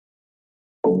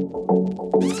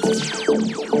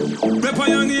Rep on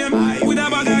your name with a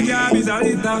bag of garbage a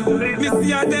litter. Me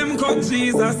see a them cut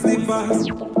Jesus slippers.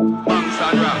 Banks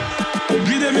and rap.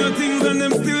 Give them your things and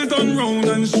them still turn round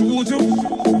and shoot you.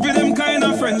 With them kind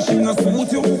of friendship not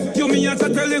suit you. You me a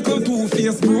chat a little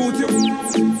two-face brute you.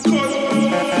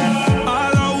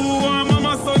 All a who want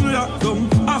mama son locked down.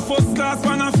 A first class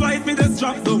when a flight me just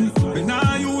drop down. Me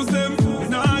nah use them, me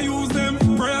nah use them.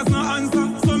 Prayers no answer,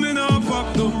 so me nah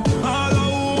pop down. All a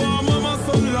who want mama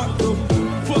son locked down.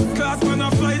 First class when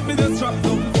a flight me just drop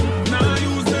down. Nah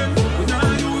use them, me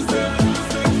nah use them.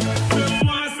 Them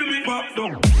want see me pop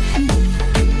down.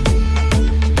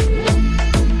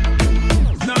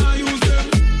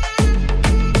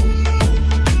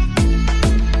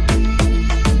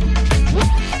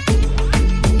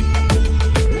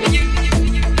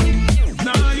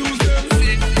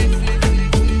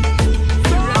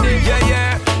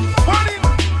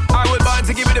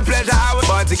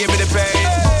 To give me the pain,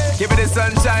 give me the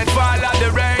sunshine, fall out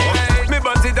the rain. Me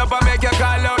bust it up and make you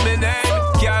call out my name.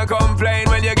 Can't complain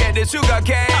when you get the sugar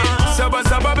cane. So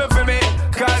bust a bubble for me,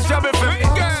 cause trouble for me.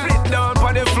 Split down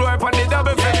on the floor, on the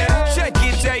double for me. Shake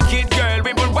it, girl,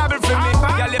 we put wobble for me.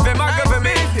 Y'all live in maga for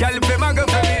me, y'all live in maga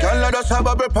for me. Y'all let us have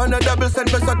a bubble on the double send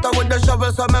for Santa with the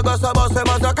shovel. So me go so boss, me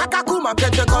must a kakakuma.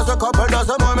 Catch a cause a couple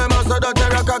dozen more, me must a dot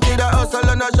a key the hustle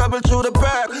and a shovel through the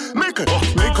pack. Mickle,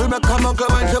 me come up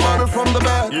when you bubble from the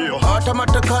back.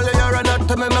 Automatically you're an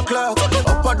automatic clock.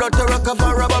 Up a dot a rock of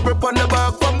a bubble on the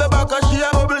back. From the back she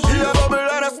a bubble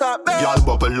and a stop. Y'all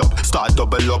bubble up, start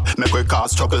double up, make we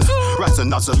cause trouble. Rise and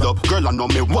nuzzle up, girl I know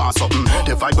me want something.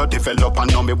 The vibe will develop, I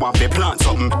know me want to plant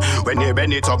something. When you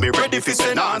bend it up, me ready for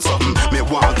send on something. Me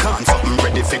want can something,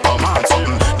 ready for come on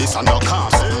something. This I no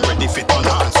can something, ready for turn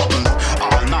on something.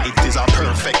 All night is a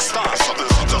perfect start something.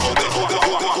 So hold it,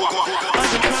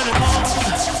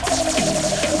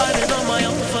 I've been on my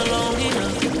own for long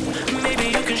enough. Maybe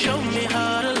you can show me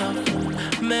how to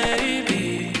love.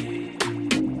 Maybe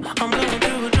I'm going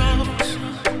through drugs.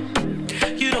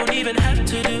 You don't even have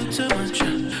to do too much.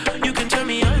 You can turn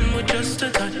me on with just a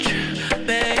touch,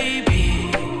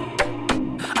 baby.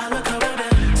 I look around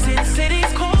and since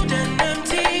city's cold and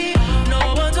empty,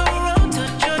 no one's around to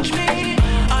judge me.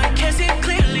 I can see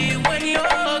clearly when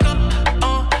you're gone.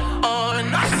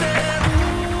 And I said,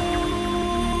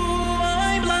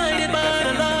 I'm blinded by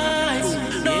the lights.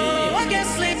 No, I can't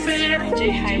sleep in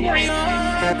your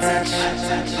touch.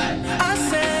 I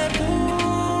said,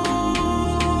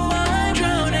 I'm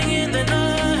drowning in the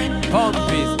night.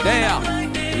 Pumpis, there,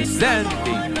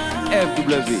 presenting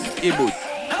FW, Iboot,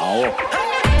 en haut.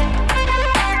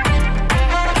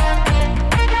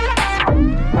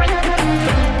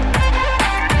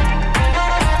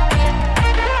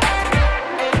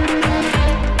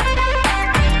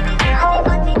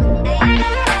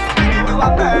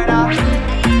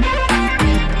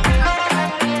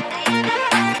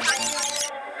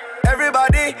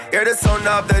 Everybody, hear the sound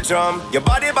of the drum. Your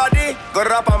body, go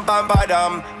rap pam pam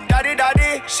badam.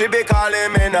 Daddy, she be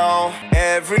calling me now.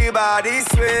 Everybody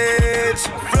switch.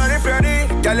 Flirty,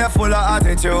 girl you full of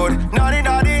attitude.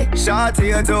 Naughty, shawty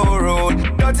you too rude.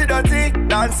 Dirty,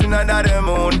 dancing under the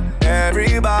moon.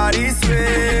 Everybody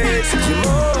switch.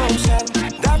 Emotion,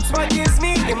 that's what gives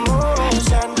me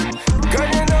emotion. Girl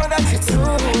you know that you're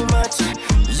too much.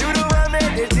 You the one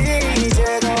make the DJ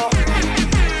go.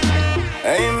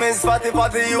 Hey Miss Fatty,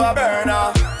 you a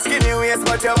burner. Skinny waist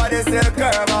but your body still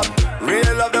curve up.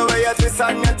 Really love the way you twist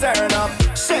and you turn up.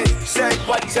 Shake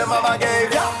what your mama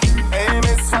gave ya. Hey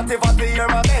Miss Fatty, you're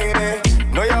my baby.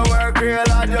 Know your work real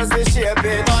hard just to shape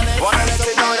it. Wanna let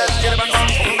you know that. Get back on.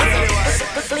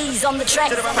 Please on the track.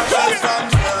 Girl from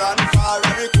near and far,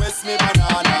 request me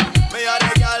banana. Me and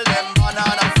the girl them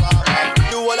banana far.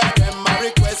 Do all of them a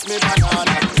request me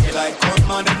banana. They like come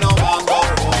man, them no want go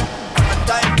home. One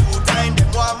time, two time, them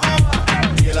want more.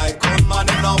 They like come man,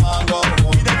 them no want go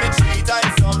home. Them me 3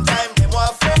 times, sometime them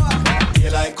want 4.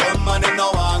 They like come man, them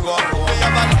no want go home. Me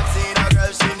have a seen a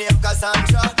girl, she named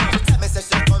Cassandra. She tell me say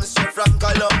she comes straight from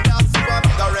Colombia. So I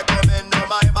make her recommend no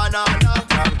my banana.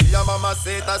 Your mama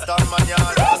say that's the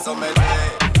manana. So me do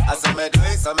it.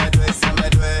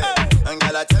 And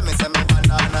girl I tell me say me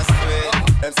banana sweet.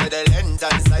 Them say the length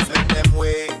and size make them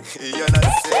weak. You know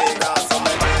say that. So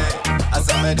me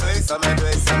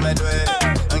do it.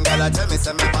 And girl I tell me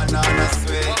say me banana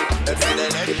sweet. Them say the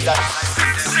length and size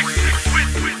make them weak.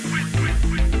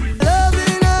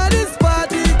 Loving at this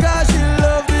party 'cause she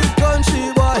love this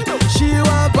country boy. She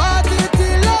want party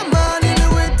till the morning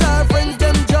with her friends.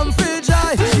 Them jump for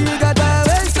joy. She got a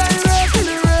waistline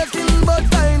raking, but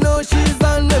I know she's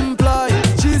unemployed.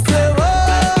 She say, oh,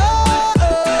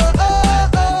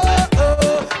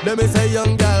 Let me say,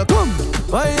 young girl, come.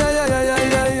 Ay, ay, ay, ay,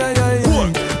 ay, ay, ay, ay,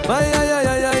 ay. Ay, ay, ay,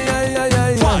 ay, ay, ay, ay,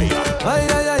 ay, ay. Ay,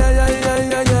 ay, ay, ay, ay,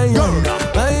 ay, ay, ay.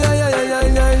 Ay, ay, ay, ay, ay,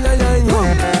 ay, ay, ay.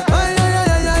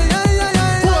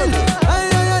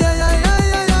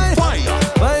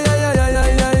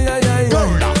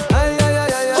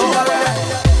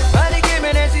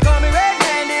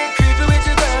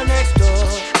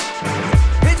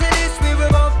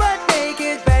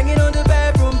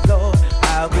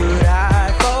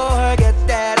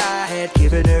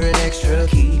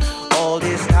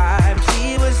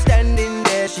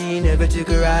 Took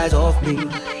her eyes off me.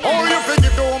 Oh, you can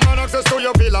give the woman access to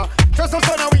your villa. Just some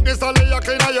sign of weakness and lay her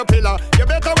clean on your pillar. You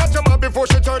better watch your mouth before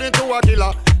she turn into a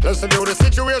killer. Let's review the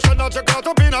situation that you caught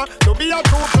up in her. To be a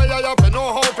true player, you have to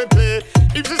know how to play.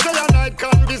 If she say a night,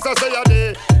 can be so say a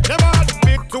day. Never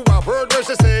admit to a word where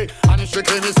she say. And if she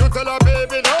claim it's you, tell her,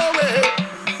 baby, no way.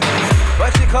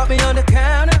 But she caught me on the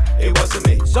counter. It wasn't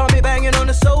me. Saw me banging on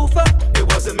the sofa. It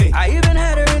wasn't me. I even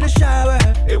had her in the shower.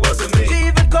 It wasn't me. She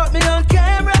even caught me on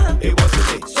camera. It wasn't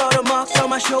me. Saw the marks on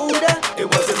my shoulder. It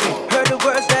wasn't me. Heard the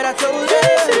words that I told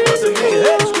her. It wasn't me. You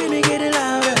heard her screaming, getting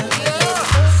louder.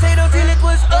 Stayed until it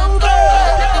was over.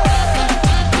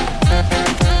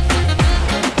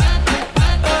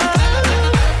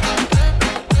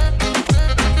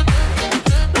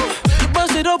 You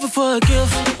busted open for a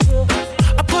gift.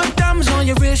 I put diamonds on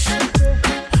your wrist.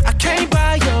 I can't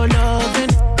buy your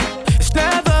loving. It's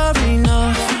never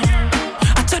enough.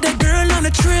 I took that girl on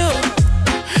a trip.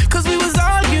 Cause we was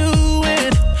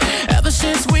arguing. Ever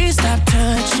since we stopped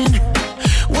touching,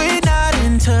 we're not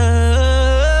in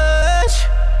touch.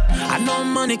 I know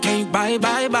money can't buy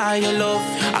your love.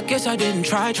 I guess I didn't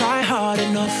try hard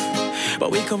enough.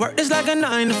 But we could work this like a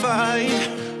 9 to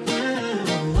 5.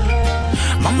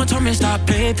 Mama told me stop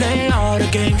play all the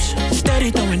games.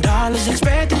 Steady throwing dollars,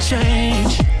 expecting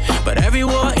change. But every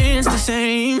war ends the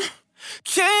same.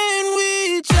 Can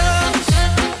we just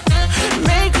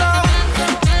make love?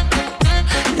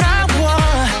 Not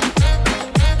war.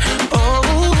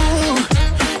 Oh,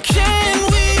 can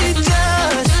we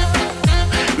just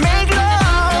make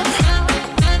love?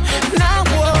 Not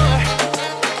war.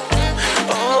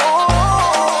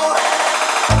 Oh.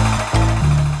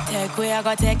 Take we I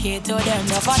go take it to them.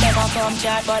 No for them I come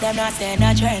chat, but them not saying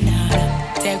a trend.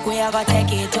 Take we I go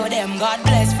take it to them. God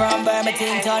bless from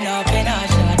Birmingham, turn up in a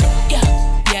shot. Yeah,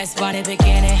 yes, for the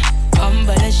beginning.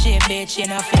 Humble the shit, bitch, you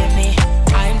know feel me.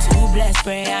 I'm too blessed,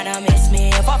 pray and I miss me.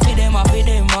 If I feed them, I feed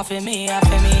them, I feel me, I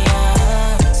feel me.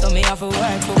 So me have to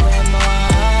work for way more.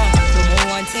 Do me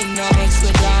one thing, no mix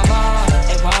with drama.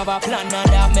 If I have a plan, now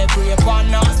that me pray upon.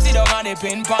 Now sit down on the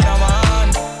pin, pan a man.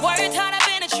 Worry thought I've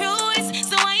been the truest,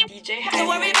 so I ain't to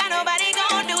worry about nobody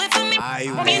gon' do it for me.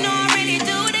 You know I really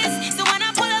do this, so when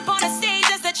I pull up on the stage,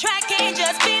 just the track can't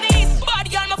just be me.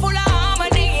 Bad girl, me full of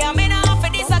harmony. I'm in off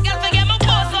for this, I can't forget my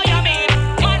boss, so you mean.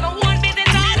 Man, my one business,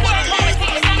 I work for my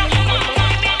team, stand up for my.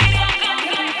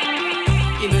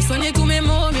 Il veut soigner tous mes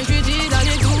mots, mais je lui dis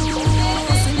d'aller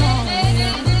doucement.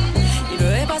 Il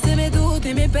veut effacer mes doutes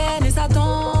et mes peines et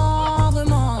s'attend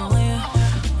vraiment.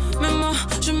 Mais moi,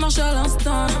 je marche à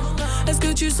l'instant. Est-ce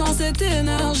que tu sens cette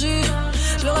énergie?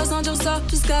 Je veux ressentir ça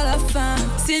jusqu'à la fin.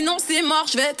 Sinon c'est mort,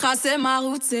 je vais tracer ma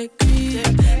route. C'est cuit,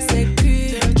 c'est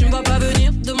cuit. Tu me vois pas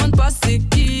venir, demande pas c'est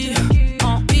qui.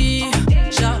 En I,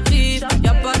 j'arrive,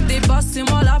 y'a pas de débat, c'est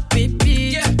moi la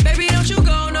pépite. Yeah, baby don't you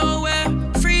go nowhere,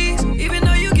 freeze. Even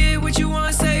though you get what you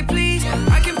want, say please.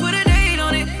 I can put a date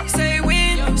on it, say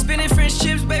when. Spinning French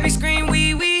chips, baby scream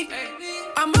wee wee.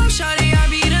 I'm up, shawty, I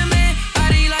be the man.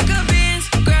 Body like a Benz,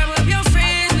 grab up your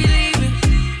friends, we leaving.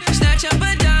 Snatch up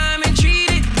a dime and treat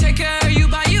it. Take care of you,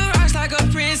 buy you rocks like a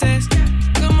princess.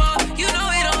 Come on, you know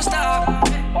it don't stop.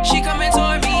 She coming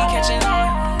toward me, catching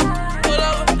on. Pull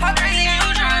over, how crazy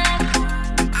you drive?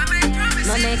 I make promises.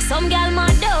 Ma make some gal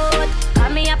mad out.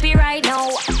 Got me happy right now.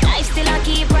 Life still I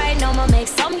keep right now. Ma make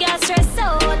some gal stress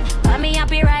out. Got me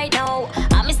happy right now.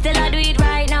 I'm still I do it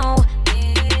right now.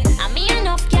 I'm me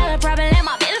enough gal problem.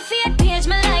 I build fake page.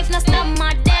 My life no stop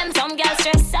my them. Some gal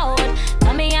stress out.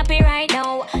 Got me happy right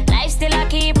now. Life still I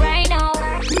keep right now.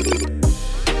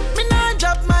 Me not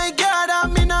drop my guard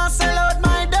and me not sell out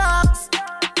my dogs.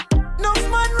 No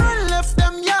man run left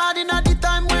them yard in at the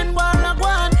time when war a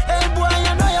gone. Hey boy,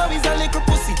 you know you is a little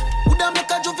pussy. Woulda make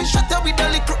a juvie shot you with a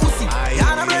little pussy.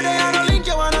 You no brother, you no link,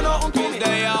 you wanna know who to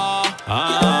They are.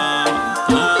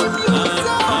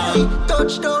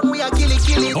 Touchdown, we are killy.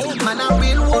 Man, a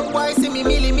real one boy, see me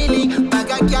milli. Bag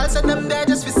of girls and them there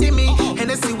just for see me.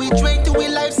 Hennessy, we drink to we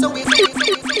life, so we.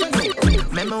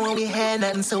 Remember when we had had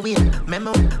nothing, so we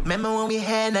remember when we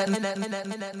had nothing.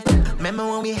 Remember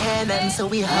when we had nothing, so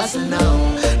we hustle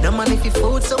now. No money for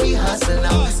food, so we hustle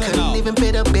now. Couldn't even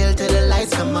pay the bill till the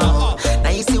lights come on. Now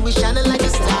you see we shining like the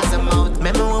stars I'm out.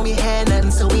 Remember when we had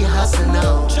nothing, so we hustle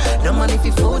now. No money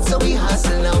for food, so we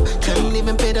hustle now. Couldn't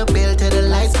even pay the bill till the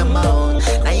lights come on.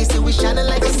 Now you see we shining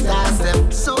like the stars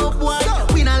them. So boy,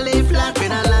 we not live flat,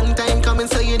 been a long time coming,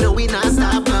 so you know we not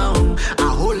stop now. A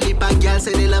whole heap of girls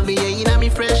say they love me, yeah, you know me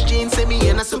fresh jeans, say me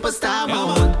in a superstar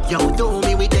mode. Yo, do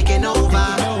me, we taking over.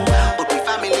 But we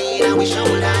family, now we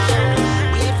shoulder.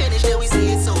 We ain't finished till we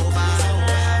see it's over.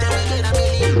 Then we get a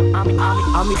million.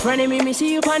 I'm me friend, me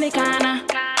see you on the corner.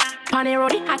 On the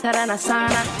road, hotter than a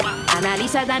sauna.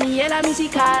 Analisa Daniela, me see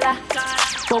Carla.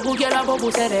 Bobu girl,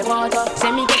 bobu say they want to.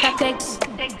 Send me get a text.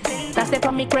 That's step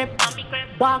on me crib.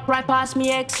 Walk right past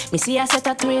me ex. Me see I set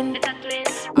a twin.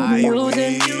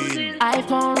 Using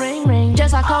iPhone ring.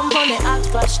 Just I come from the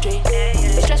Oxford Street.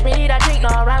 It's just me need a drink, no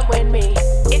run with me.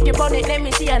 If you want it, let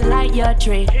me see a light your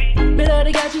tree. Below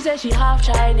the girl, she said she half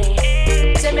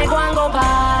Chinese. Say me go and go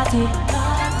party.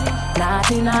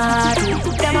 Naughty.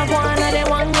 Them a go and they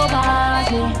want go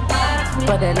party.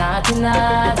 But they naughty.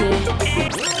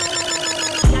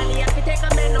 Take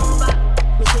a man over.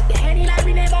 We take the henny like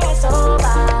we never was sober.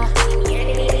 See me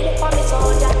any for me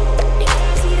soldier. You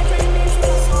can't see the friend they see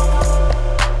us over.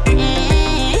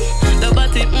 The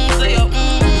body so yo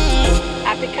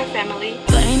Africa family.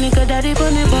 Flying like a daddy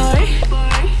from the bar.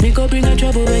 Me go bring a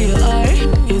trouble where you are.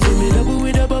 You see me double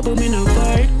with a bubble, me no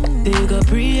fart. You go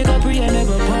pre, I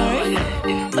never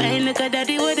part. Flying like a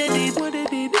daddy, what they did.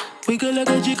 We go like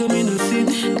a chick, me no sin.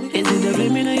 It's in the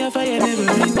flame, me no your fire, never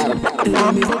ring. The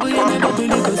way me bubble, you never bubble, you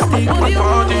go stick.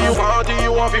 Party,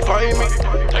 you want to find me.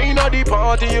 Inna the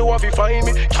party, you want to find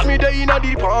me. Tell me there inna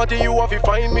the party, you want to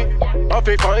find me. Have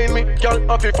to find me, girl,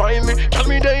 have to find me. Tell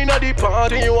me there inna the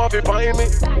party, you want to find me.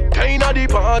 Inna the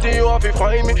party, you want to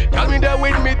find me. Tell me there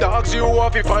with me dogs, you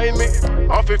want to find me.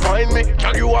 Have to find me,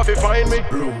 girl, you have to find me.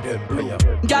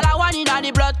 Girl, I want inna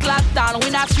the blood clot town. We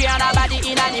not fear nobody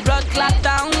inna the blood clot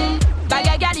town. Bag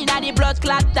a girl inna the blood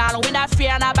clot town. We not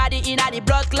fear nobody inna the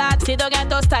blood clot. Si tu get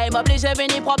those time, oblige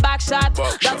venir pour back shot.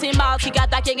 Dirty mouth, qui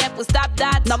attaque et pour stop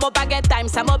that. Non mon baguette time,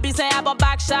 ça m'oblige à bon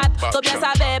back shot. So bien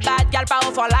savait bad, girl pas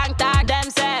au for long tag. Them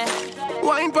say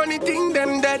wine funny thing,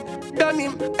 them dead. Done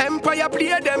him, Empire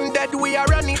play them dead. We are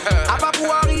running, Abba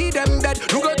Pouari them dead.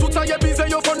 Look at tout ça y'a busy,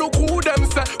 yo for no crew them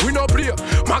say. We no play,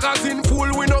 magazine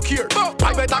full, we no care.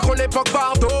 Private à l'époque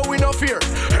Bardo, we no fear.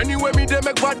 Anyway me they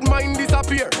make bad mind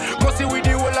disappear. Must see with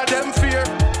the whole of them fear.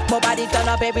 My body turn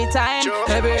up every time,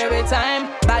 every time.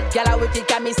 Bad girl with it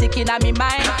got me sick in me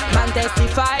mind. Man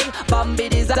testify, Bambi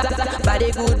disaster.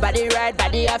 Body good, body right,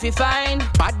 body have you fine.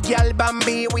 Bad girl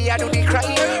Bambi, we a do the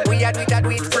crime. We a do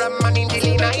it from morning till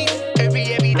the night.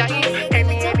 Every time,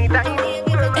 any time.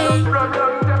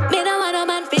 Me don't want no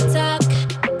man fit talk.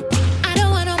 I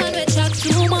don't want no man with talk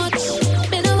too much.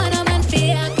 Me don't want no man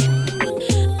fit act.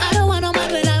 I don't want no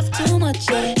man with laugh too much.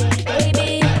 Yeah.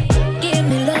 Baby, give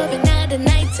me love in the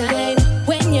night time.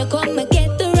 When you come and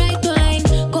get the right wine,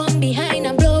 come behind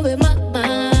and blow with my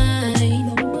mind.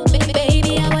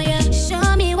 Baby, I want you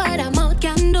show me what I'm out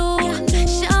can do.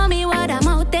 Show me what I'm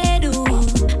out there do.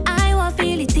 I want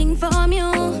feel it thing from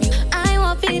you. I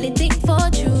want feel it thing for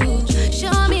you.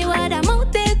 Show me what I'm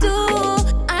out there do.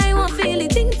 I want feel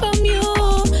it thing from you.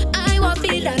 I want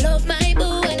feel I love my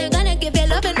boo, and I'm gonna give you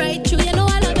love and right through. You know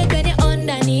I love it when you're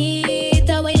underneath.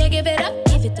 The way you give it up,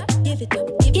 give it up, give it up.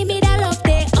 Give me that love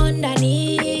there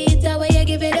underneath. The way you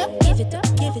give it up, give it up,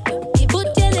 give it up.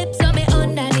 Put your lips on me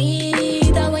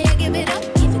underneath. The way you give it up,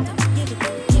 give it up, give it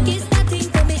up. Kiss that thing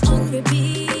for me on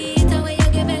repeat. The way you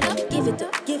give it up, give it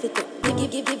up, give it up.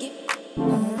 Give.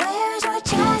 Where's your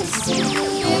jealousy?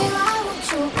 Why won't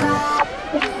you cry?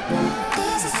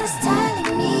 This is just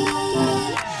telling me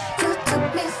you took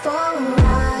me for a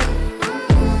ride.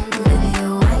 Maybe you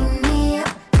wind me up,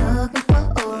 took me for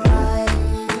a ride.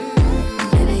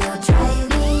 Maybe you'll drive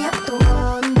me up the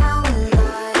wall now with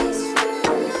lies.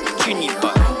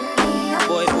 Trinidad,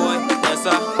 boy, yes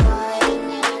sir.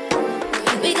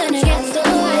 We gonna get so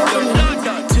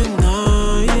high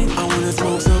tonight. I wanna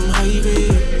smoke some high,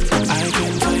 babe. I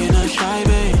can tell you're not shy,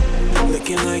 babe.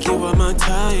 Looking like you are my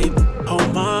type. Oh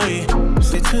my.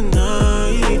 Say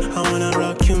tonight, I wanna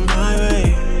rock you my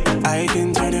way. I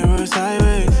can turn the world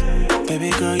sideways. Baby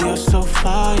girl, you're so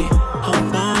fly. Oh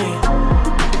my.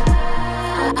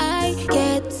 I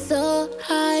get so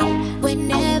high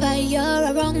whenever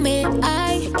you're around me.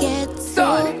 I get so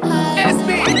high.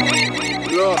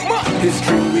 Look,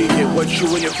 history weekend, what you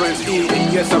and your friends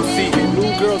eating? Yes, I'm seeking.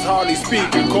 New girls hardly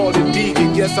speaking. Call it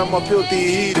deacon. Yes, I'm a filthy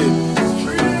heathen.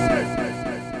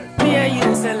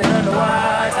 sailing on the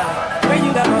water. When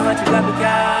you got my heart, you got the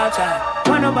couch.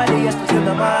 Want nobody else to feel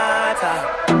the matter.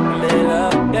 Me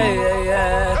love,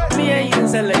 yeah. Me and you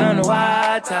sailing on the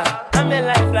water. I'm your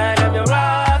lifeline, I'm your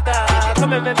rafter.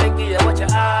 Come and make me what you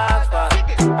ask for.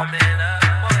 I'm in love,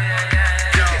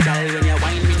 Girl, when you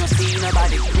wine, me no see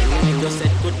nobody. You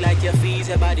set good like your fees,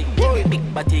 your body.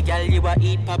 Big body, girl, you a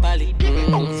eat properly.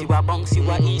 Bounce, you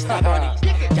a Easter bunny.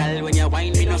 Girl, when you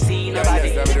wine, me no see nobody.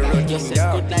 You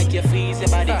set good like your fees, your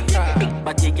body. Big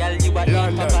body, girl, you a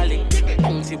eat properly.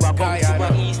 Bounce, you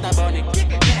a Easter bunny.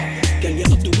 Girl, you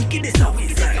have the wickedest of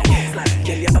waistline.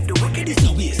 Girl, you have the wickedest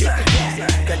of waistline.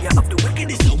 Girl, you have the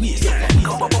wickedest of waistline.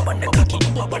 Come up on the cocky,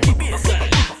 up on the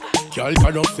baseline. Girl,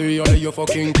 cannot see all you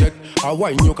fucking tech. I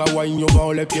wine you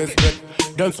dans les pièces bêtes.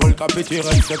 D'un seul capétir,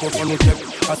 elle sait qu'on s'en tête.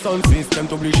 À son système,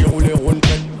 t'oblige à rouler rond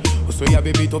tête. Soya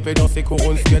baby topé dans ses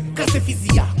couronnes skate. Casse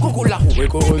fizia, coco la roue et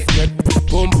couronne skate.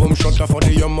 Boom boom, shot la for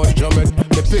the young mud jamais.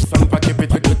 Mais personne pas qui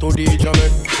pétré que tout dit jamais.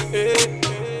 Hey,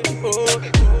 oh,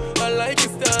 I like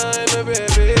this time,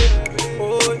 baby.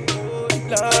 Oh,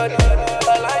 Lord, I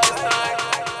like this time.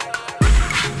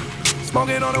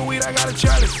 Smoking on the weed, I got a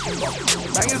chalice.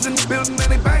 Bangers in the building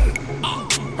and they banging.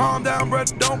 Calm down,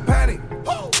 brother, don't panic.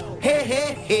 Hey.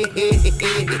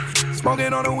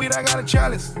 Smoking on the weed, I got a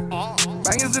chalice.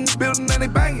 Bangers in the building and they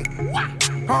banging.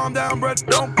 Calm down, brother,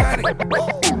 don't panic.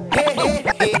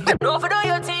 Hey. No for do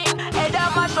your thing, head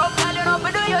down my shop, girl, you know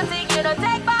for do your thing, you know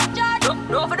take back charge.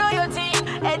 No for do your thing,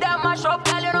 head down my shop,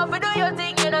 girl, you know for do your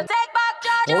thing, you know take back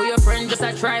charge. Oh, your friend just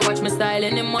a try, watch me style,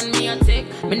 and him on me a tick.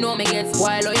 Me know me get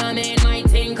spoiled, oh, you mean my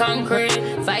thing concrete.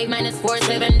 5 minus 4,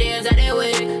 7 days of the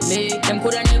week. Me, them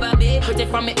coulda never be pretty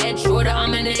from me head, shoulder,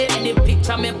 I'm in the any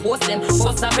picture me post them.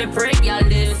 Post up a break, y'all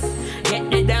this. Get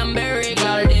the damn berry,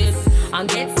 y'all this. And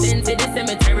get sent to the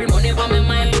cemetery. Money for me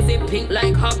mind, is it pink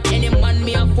like hop. Any man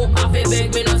me a fuck off, it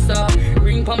beg me no stop.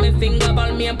 Ring for me finger,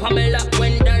 ball me and Pamela.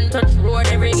 When done touch road,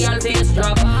 every girl face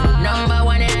drop. Number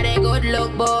 1 in the good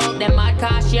look book. Them mad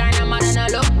cash, she and a mad and a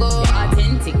look good.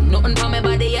 Authentic, nothing for me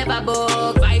body ever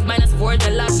book. 5 minus 4,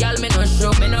 the last girl me no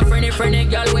show. Me no friendly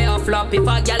girl way off flop. If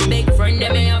a girl big friend,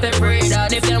 them me have a free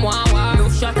that. If them want war, no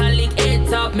shot and lick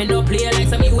it up. Me no play like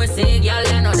some USA girl,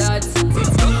 I know that.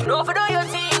 No for do your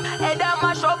thing, head down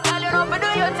my shop, girl, you know for do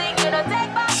your thing, you know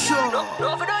take back.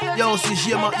 No for do your Yo, c'est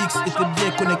GMA X et t'es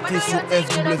bien connecté sur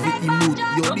FWI Mood.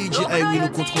 Yo, DJ Irie le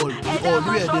contrôle. You all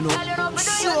ready, you know?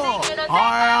 Sure.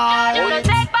 Alright. You know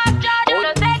take back charge, you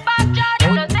know take back charge,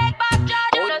 you know take back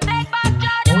charge, you know take back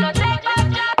charge, you know take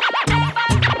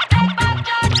back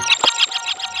charge.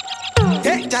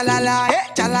 Hey, chalala,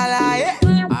 hey.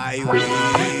 I will.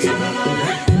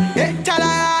 Hey,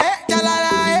 chalala, hey.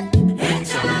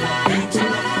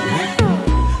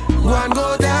 One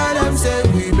go tell them say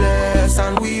we bless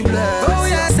and we bless. Oh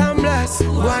yes, I'm blessed.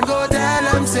 One go tell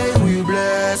them say we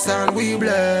bless and we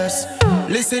bless.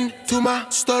 Listen to my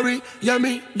story, yeah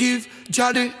me give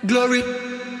Jah the glory.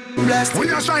 Blessed. We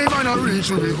a strive and a reach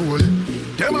to the goal.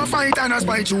 Them a fight and a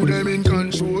spite through them in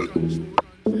control.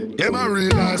 Them a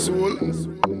real asshole.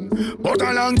 But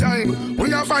a long time,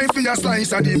 we a fight for a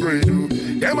slice of the bread.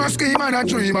 Them a scheme and a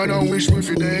dream and a wish we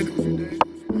fi dead.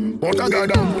 But a God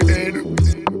down with head.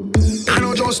 I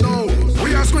know just now,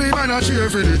 we a scream and a cheer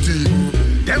for the team.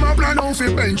 Them a plan out for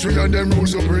bench we and them rule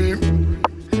supreme.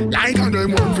 Like and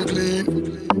them want for clean.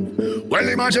 Well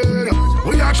imagine,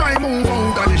 we a try move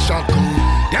out of the shock.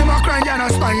 Them a cry and a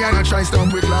spy and a try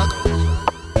stamp with clock.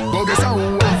 Go guess how we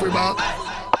want for back.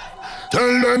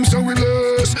 Tell them so we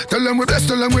bless. Tell them we bless,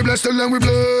 tell them we bless, tell them we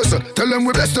bless. Tell them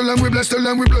we bless, tell them we bless, tell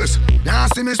them we bless. Now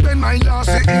see me spend my last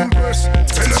impress.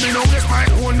 Tell them me no waste my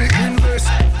own me invest.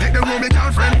 Make them know me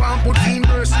girlfriend want put in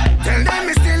verse. Tell them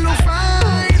me still look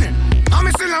fine. And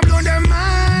me still am blow them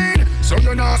mind. So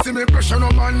you now see me pressure no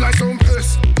man like some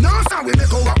place. Now so we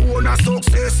make our own a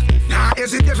success. Now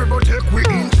hesitate but take we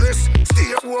interest.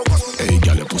 Stay focused. Hey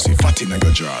girl, your pussy fat in your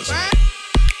drawers.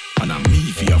 And I'm me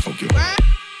if you fuck you.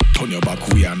 Turn your back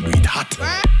way and do it hot.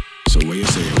 So what you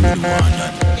say you really want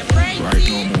that? Right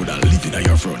now more than living at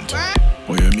your front.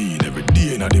 What you mean every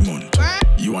day in the month?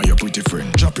 You and your pretty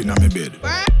friend dropping on my bed.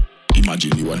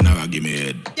 Imagine you will never give me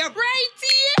head. You're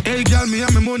brighty. Hey girl, me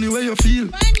and my money where you feel.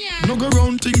 No go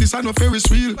round thing, this ain't no Ferris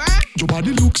wheel. Your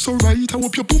body looks so right, I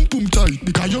hope your pum pum tight.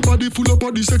 Because your body full of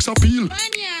body sex appeal.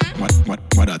 What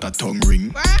that a tongue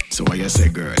ring? So why you say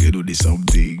girl, you do this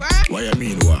something? What you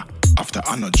mean what? After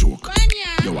I no joke.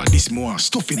 You want this more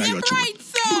stuff in your throat. Right,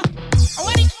 so.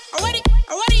 What are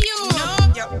you? No.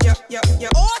 Yo.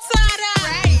 Outside.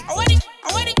 Right. What are you?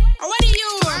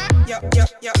 Yo.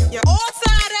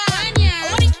 Outside.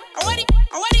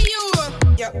 What are you?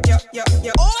 Yo.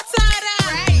 Outside.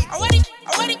 Right.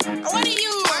 What are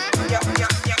you?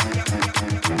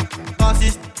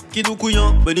 qui nous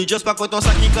couillons. Mais ni juste pas content,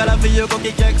 ça kick à la veille quand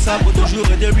quelqu'un avec ça. Pour toujours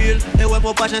être real. Et ouais,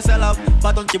 mon page est salable.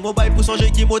 Pas tant qui mobile pour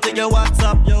changer qui monte et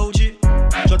WhatsApp. Yo, G.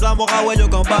 J'en dois mon ouais, yo,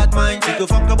 comme Batman. C'est que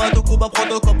femme comme bateau, coup,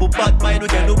 protocole pour Batman. Nous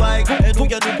gagnons nos bikes. Et nous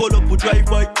gagnons nos polo pour drive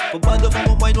bike. Pour pas de femme,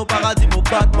 mon mind, mon paradis, mon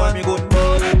Batman. Mais good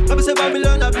boss. Comme c'est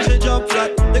Babylon, a j'ai jump flat.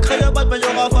 Les crayons Batman,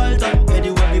 y'aura falta.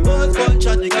 Anyway, we both fun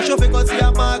chat. Les gars chauffés quand c'est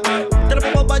à Mac.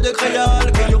 Tellement pas de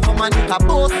crayon. Que yo, comme un nick à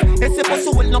boss. Et c'est pour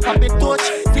ça, non pas touch.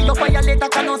 Si yo pas y aller,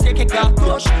 t'as annoncé qu'il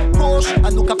cartouche. Gauche,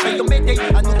 à nous qu'a fait yo médé.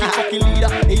 À nous qui fucking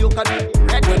leader. Et yo qu'a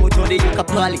red. Ouais, mon journée, yo qu'a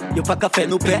parlé. Yo pas qu'a fait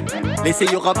nos pères. Laissez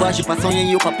yo rabat, j'ai pas sans rien,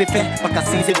 yo qu'a fait faire. Pas qu'à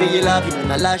s'y éveiller la vie,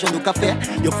 mon âge, nous qu'a fait.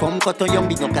 Yo femme quand on yom,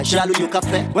 bidon qu'a jaloux, yo qu'a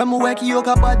fait. Ouais, mon wek, yo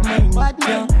qu'a bad me.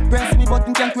 Press me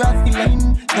button, can't cross the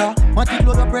line. Car, want it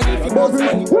load up ready for boss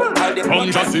money.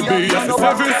 Under CBS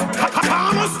service.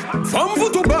 Femme vous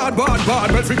tout bad,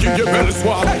 belle fille qui est belle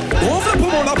soir. On fait pour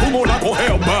mon la, qu'on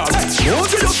air bad. On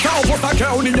dit yo cow, pour ta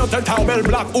cow, ni yo tête à belle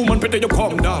black woman, pété yo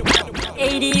comme that.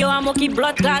 Et il y a un mot qui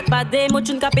bloque, claque, pas des mots,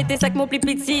 tu n'as pété sec, mon plus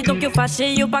petit. Donc yo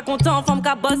fâché, yo pas content, femme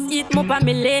qu'a boss hit, mon pas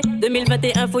mêlé.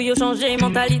 2021, faut yo changer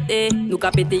mentalité. Nous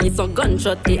qu'a pété, ils sont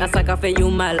gunshot, et à ça qu'a fait yo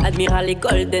mal. Admiral et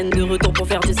Golden, de retour pour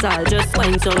faire du sale. Just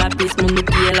wine sur la piste, mon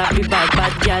outil est la plus bad.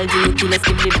 Bad gal, dis-nous qui laisse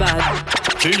skip les bad.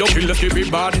 Si yo kill, let's keep it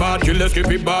bad, kill, let's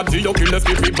keep it bad. Si yo kill, let's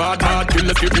keep it bad, kill,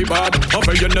 let's keep it bad. En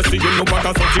fait, y'en a si y'en a pas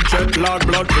qu'à sortir jet lag,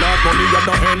 blood clot, money y'a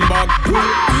dans handbag. Si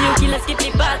yo kill, let's keep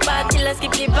it bad, kill, let's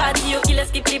keep it bad. Si yo kill,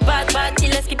 let's keep it bad, kill,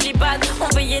 let's keep it bad.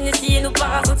 On veut y'en essayer, nous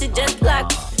pas sortir jet lag,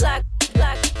 lag.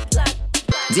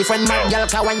 Different mad girl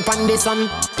ka wine pan the sun.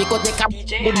 Qui côté cap,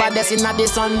 the baddest in the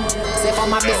sun. C'est for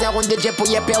ma baiser on DJ pour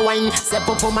yep wine. C'est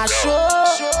pour ma show.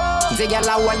 The girl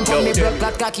a wine for me blood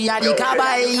clot ka qui a di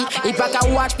kabay. Il pas ka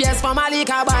watch pièce for ma li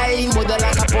kabay. Model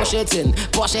like a pochetin.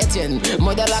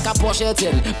 Model like a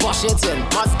pochetin.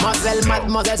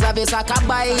 Mademoiselle savait sa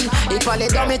kabay. Il fallait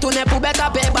dormir tourner pour bête à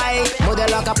pay. Model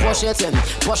like a pochetin.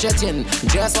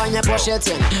 Just wine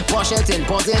pochetin.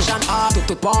 Position A,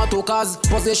 tout pas en tout cas.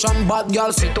 Position bad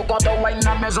girl. Si tout quand on wine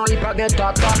la maison, il pas gain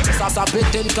tata. Ça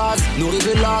pète une case. Nous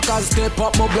rive la case. Step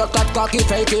up, mon bloc 4K qui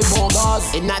fait qu'il bon gaz.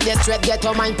 In a the street, get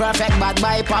your mind perfect. Bad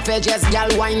boy, parfait, just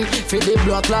gal wine. Fais des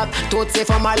blocs là. Toutes ces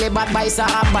femmes allez bad boy, ça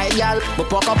a by gal. Pour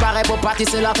pas comparer, pour partir,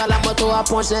 c'est là qu'à la moto à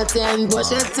pochetin.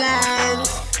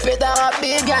 Pédard à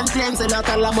big and thing. C'est là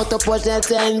qu'à la moto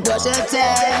pochetin.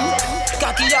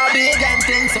 Kaki a big and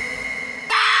thing.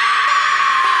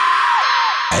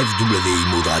 FWI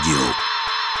Mode Radio.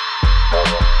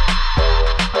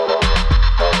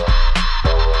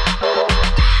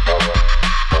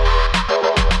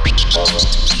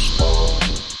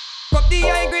 Pop the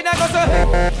high grade I go so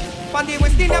hey. From the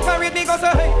West Indian parade me go so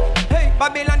hey.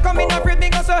 Babylon come in afraid me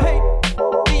go so hey.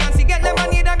 Beyonce get the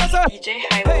money that go so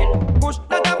hey. Push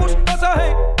not a bush go so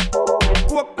hey.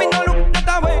 Coke me no look that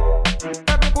a way.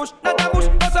 Every push not a bush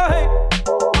go so hey.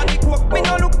 Money coke me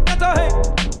no look that a hey.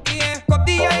 Yeah, pop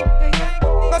the high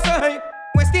go so hey.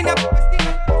 West Indian so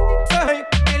hey.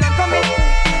 Babylon come in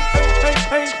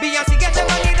hey. Beyonce get the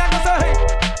money that go so hey.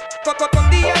 Pop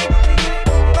the high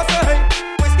go so hey.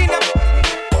 West Indian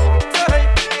so hey.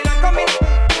 Babylon come in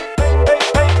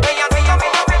Beyonce come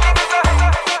in go so hey.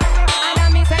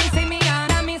 Anami sensi mi,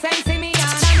 anami sensi mi,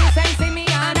 anami sensi mi,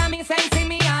 anami sensi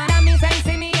mi, anami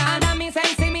sensi mi, anami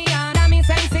sensi mi, anami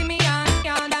sensi mi,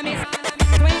 anami.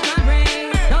 Twin my brain,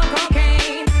 no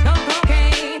cocaine, no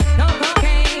cocaine, no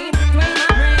cocaine. Twin my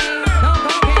brain, no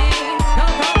cocaine, no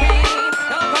cocaine,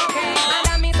 no cocaine.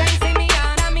 Anami sensi mi,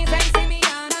 anami sensi mi,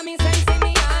 anami sensi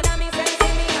mi, anami sensi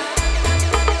mi.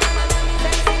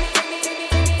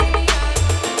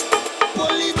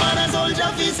 Policeman and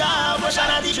soldier visa, brush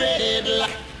on the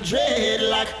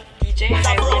dreadlock. What's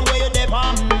up wrong where you dip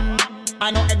on?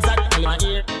 I know exactly my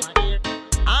ear.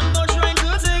 I'm not trying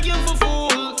to take you for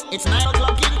fool. It's 9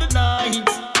 o'clock in the night.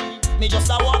 Me just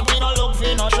a walk, me no look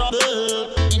for no trouble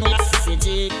in your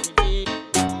city.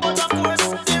 But of course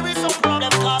there is some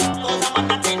problem, cause I'm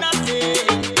not in a thing.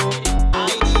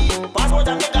 ID, passport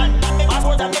and the gun,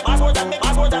 passport and the passport and the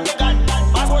passport and the gun,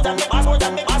 passport and the passport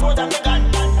and the passport and the gun,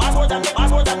 passport and the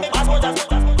passport and the passport and the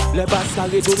gun. Les basses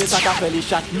carrées données ça qu'a fait les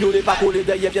chats. Nous les pas collés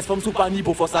derrière pièces forme sous panier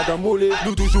pour force à d'amolé.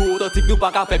 Nous toujours authentiques, nous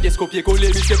pas qu'à faire pièces copier coller.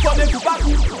 Mais c'est pas des coups pas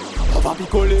coups. On va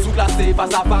picoler, sous-classé,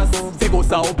 face à face. C'est comme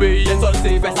ça au pays, un seul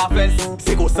c'est face à face.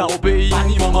 C'est comme ça au pays,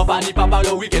 pani maman, pani papa,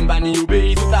 le week-end, pani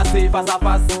obéi. Sous-classé, face à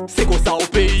face. C'est comme ça au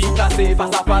pays, sous-classé,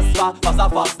 face à face, face à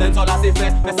face. D'un seul là c'est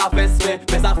fait, mais ça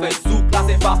fait,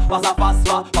 sous-classé, face à face.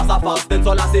 D'un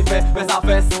seul là c'est fait, mais ça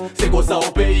fait. C'est comme ça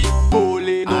au pays,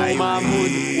 bolé, non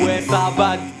mamoud, ouais ça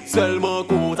bad. Seulement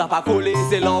quand t'as pas collé,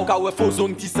 c'est là où ouais faut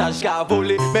zone qui sache qu'à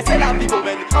voler. Mais c'est la vie qu'on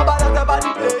mène, en bas dans ta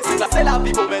banipé. C'est ça, c'est la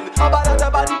vie qu'on mène, en bas dans ta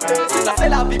banipé. C'est ça, c'est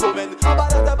la vie qu'on mène, en bas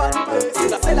dans ta banipé. C'est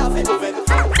ça, c'est la vie qu'on mène.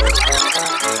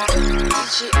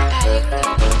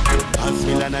 As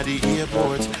Milan at the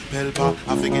airport, Pelpa,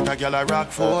 I forget a gal a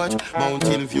Rockford.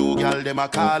 Mountain View gal dem a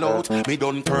call out. Me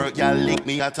Dunkirk gal lick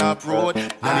me at top road.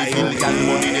 Nannyville gal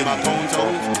money dem a count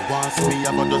out. Want see me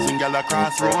have a dozen gal a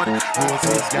crossroad.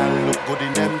 Roses gal look good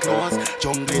in them clothes.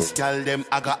 Junglist gal dem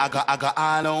aga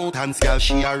all out. Dance gal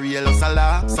she a real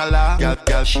sala.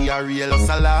 Gal she a real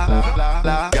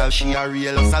sala. Gal she a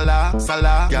real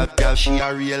sala. Gal she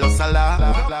a real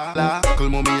sala. Call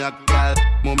mommy a gal,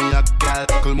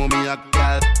 call mommy a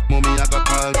gal, mommy a go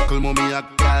call, call mommy a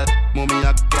gal, mommy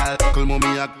a gal, call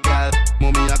mommy a gal,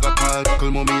 mommy a go call,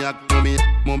 call mommy a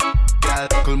gal,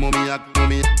 call mommy a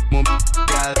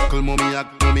gal, call mommy a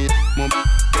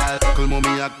gal, call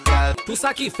mommy a gal. Tout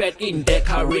ça qui fait in there,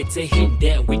 carré c'est in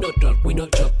there. We no talk, we no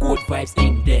joke, good vibes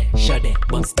in there. Shade,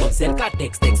 bounce, elle ka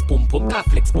text, pum pum, ka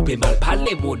flex, poupée mal,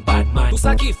 parler mon bad man. Tout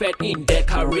ça qui fait in there,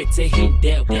 carré c'est in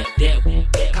there,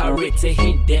 carré c'est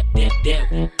in there,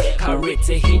 carré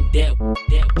c'est in there.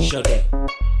 Shade.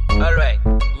 Alright.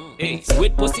 Hey,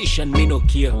 sweet position, me no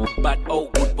care. But oh,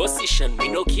 good position, me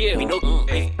no care. Me no.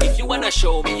 Hey, if you wanna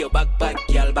show me your back,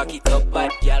 girl, back it up,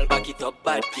 bad girl, back it up,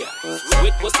 bad girl.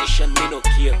 Sweet position, me no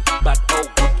care. But oh,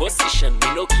 good position,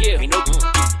 me no care. Me no.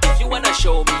 If you wanna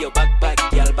show me your back,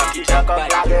 girl, back it up,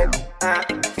 bad girl.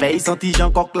 Fais senti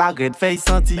Jean coq la red, fais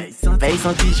senti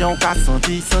Jean ka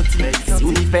senti. Si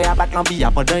ou ni fait abattre l'ambi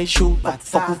a pendant chaud.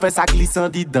 Faut qu'on fait ça glissant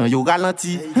dedans yo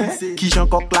ralenti. Qui Jean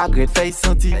coq la red, fais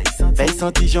senti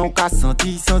Jean ka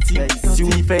senti. Si ou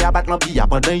ni fait abattre l'ambi a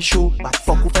pendant chaud.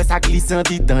 Faut qu'on fait ça glissant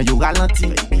dedans yo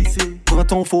ralenti. Prends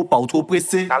ton faux pas ou trop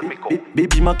pressé.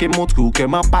 Baby manque montre ou que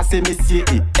m'en passe messieurs.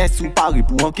 Et est-ce ou pari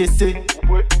pour encaisser.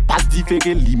 Passe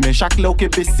différé li mais chaque là ou que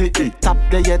PC. Tape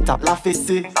derrière tape la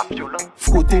fessée.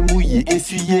 Frotter, mouiller,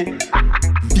 essuyer.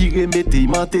 Virer, mettez,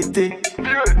 m'entêter.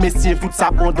 Messieurs, fout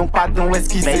ça bon, donc pardon,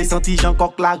 esquisser. Fais senti, Jean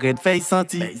coq la red, fais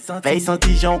senti,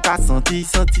 Jean ka senti.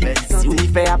 Si on y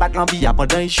fait abattre l'ambi, y'a pas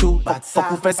d'un chaud. Faut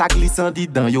qu'on fait ça glissant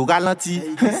dedans, yo ralenti.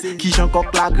 Qui Jean coq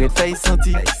la red, fais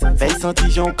senti,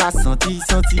 Jean ka senti.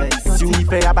 Si on y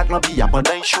fait abattre l'ambi, y'a pas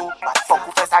d'un chaud. Faut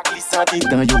qu'on fait ça glissant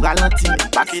dedans, yo ralenti.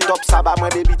 Back it up, ça va, moi,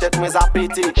 baby, tête, moi, à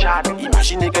péter.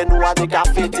 Imaginez que nous avons des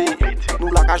cafétés.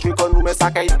 Nous la cage, nous mais ça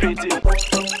caille pété.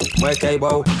 Moi kay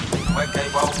bow,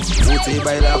 bouti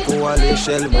bay la ko à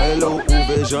l'échelle. Moi là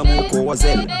ouve jamou ko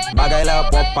zel. Bagay la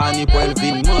pop pani pour elle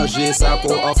vin manger ça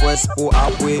ko off west pour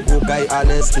après ou kay à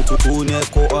l'est. Tout tourner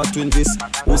ko en twin vis.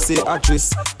 Ou c'est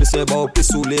actrice, plus c'est bow plus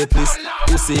sous les plis.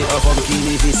 Ou c'est un homme qui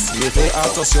n'y vis. Mais fais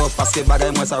attention parce que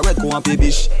bagay moi ça red ko en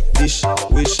biche. Dish,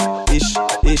 wish,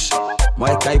 ish.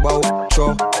 Moi kay bow,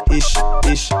 cho, ish.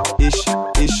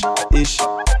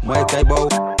 Moi kay bow,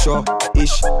 cho,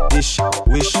 ish, wish,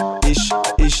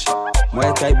 ish.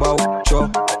 Moi kay bow, cho,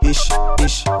 ish.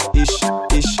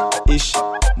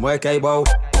 Moi kay bow.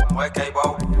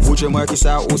 Fouche moi qui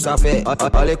ça ou ça fait.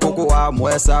 Allez coco à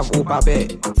moi ça ou pas fait.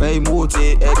 Fais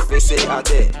monter et fessé à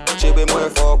terre. Chebe moi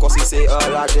fort comme si c'est à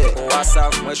la terre. Moi ça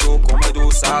moi chaud comme do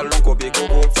salon copé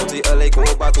coco. Fouti allez go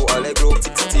bateau allez gros.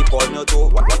 Titi pornoto.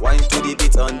 Wine to the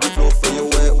beat and the flow for you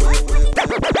way.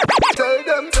 Tell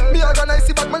them, me organize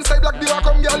the Batman style black beer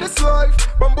come girl this life.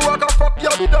 Bamboo I can fuck ya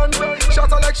be done.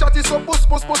 Shot like shotty so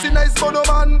pussy nice bono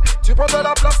man. Tu prends de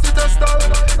la place tu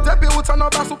t'installes. Depuis où t'en as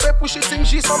pas souper pour shit sing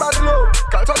J sans bad glow.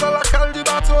 Calme-toi dans la cale du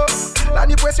bateau. La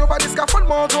ni pression pas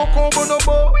d'escaffoldement do con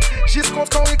bonobo. Jusqu'on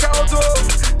con Ricardo.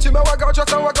 Tu me regardes, je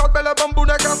te regarde, belle bambou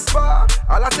ne casse pas.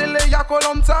 À la télé y'a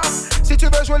Koh-Lanta. Si tu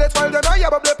veux jouer l'étoile de mer, y'a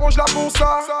Bob l'éponge là pour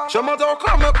ça. Je m'endors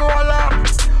comme un koala.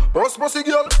 Boss pussy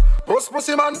girl, boss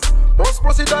pussy man, boss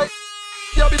pussy die.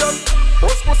 Yeah be done.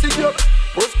 Boss pussy girl,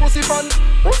 boss pussy fan,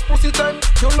 boss pussy time.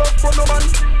 You love bono man.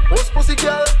 Boss pussy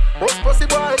girl, boss pussy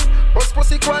boy, boss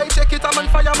pussy cry. Check it, I'm on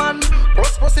fireman.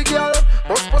 Boss pussy girl,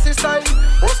 boss pussy style,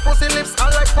 boss pussy lips, I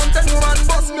like fountain woman.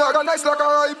 Boss me organize like a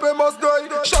ripe must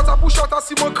die. Shot up, push out,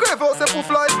 si mon crève, c'est pour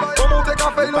fly. On monte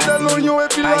café, nous donne l'oignon et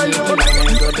puis l'ail.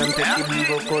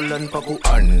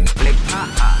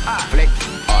 Flick,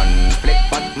 flick,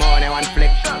 but more than one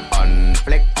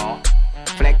flick.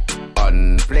 Flick,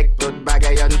 flick, tout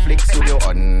bagay on flick, studio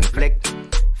on flick,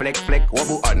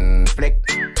 wabu on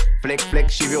flick,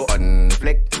 shiv yo on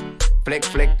flick,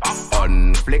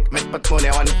 on flick, met pas money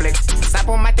on flick. Ça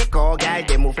pour mater corps, gal,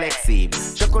 des mots flexibles.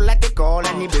 Chocolat corps,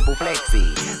 la ni be pou flexi.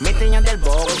 Mette yon del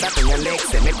bord ou tape yon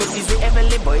lexe. Me kotize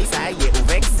Everly boy sa ye ou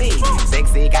vexi.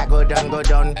 Sexy ka go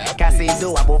down. Kasi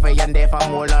do a pou fe yon de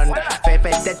fam Holland. Fe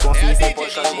petet konfi se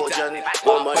pochon gojan.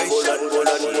 Woman bolon.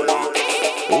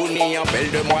 Ou ni yon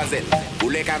belle demoiselle, ou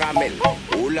les caramels,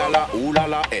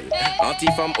 oulala elle.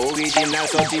 Anti-femme originale,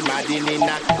 sorti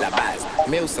Madinina, la base,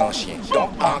 mais ou sans chien. Donc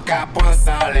en cas pense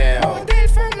en l'air,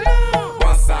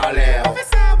 pense en l'air, en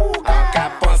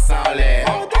cas pense en l'air,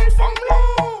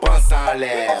 pense en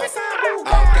l'air,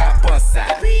 en cas pense ça,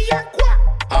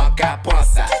 en cas pense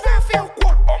ça, tu vas faire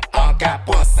quoi? En cas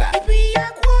pense ça, et puis y'a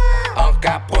quoi? En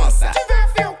cas pense ça, tu vas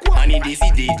faire quoi? On est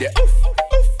décidé de ouf.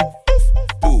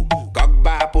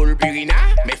 Pour le purina,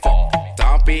 mais fort,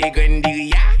 tempé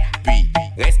grendiria, puis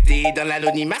rester dans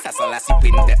l'anonymat, ça sent la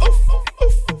cyprine de ouf.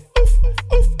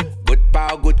 Good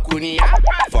power, good kunia,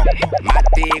 fuck,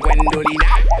 mate gwendolina,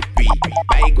 puis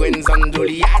bay gwen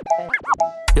zondolia.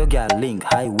 Your girl link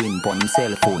high wind on him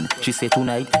cell phone. She say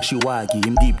tonight she want give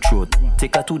him deep throat.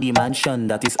 Take her to the mansion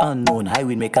that is unknown. High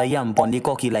wind make her yamp on the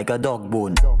cocky like a dog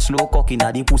bone. Slow cocky na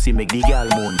the pussy make the girl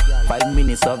moan. 5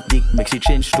 minutes of dick make she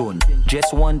change tone.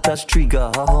 Just one touch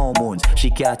trigger her hormones. She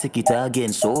can't take it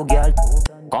again, so girl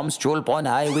come stroll pon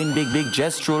high wind, big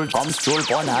gesture. Come stroll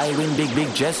pon high wind,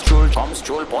 big gesture. Come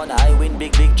stroll pon high wind,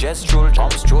 big gesture.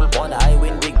 Come stroll pon high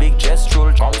wind, big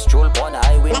gesture. Come stroll pon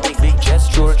high wind, big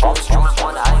gesture. Come stroll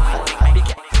pon high wind, big.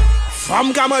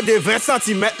 Femme gamme de 20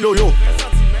 cm lolo.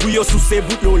 Pour yo sous ses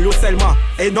bouts lolo seulement.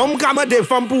 Et non gamme de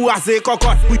femmes pour aser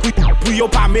cocotte. Pour yo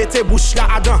pas mettre bouche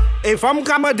là dedans. Et femme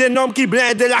gamme de noms qui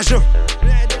blindent l'argent.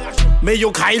 Mais yo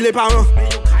craille les parents.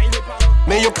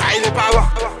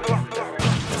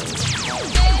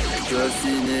 Je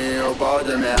suis né au bord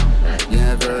de mer.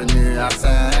 Bienvenue à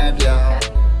Saint-Pierre,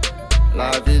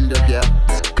 la ville de Pierre.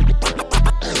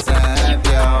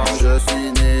 Saint-Pierre, je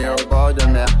suis né au bord de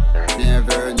mer.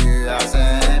 Bienvenue à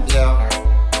Saint-Pierre,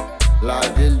 la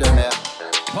ville de mer.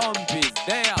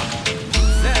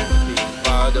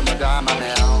 Pas demande à ma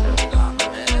mère.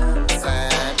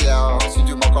 Saint-Pierre, si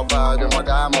tu m'en pas demande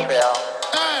à mon père.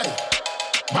 Hey,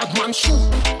 Batman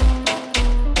shoot,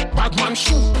 Batman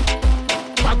shoot,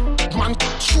 Batman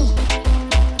shoot,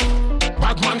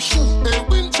 Batman shoot, hey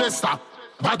Winchester,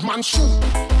 Batman shoot,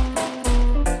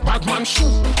 Batman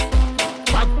shoot,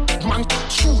 Batman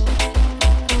shoot,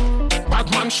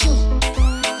 Batman shoot.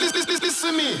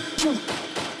 Listen me, shoot.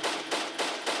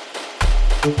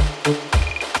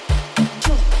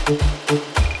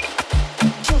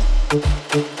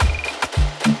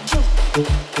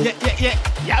 Yeah.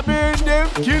 Yeah, man, them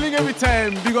killing every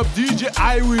time. Big up DJ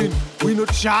Iwin. We no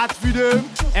chat for them.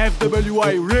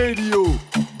 FWI Radio.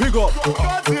 Big up.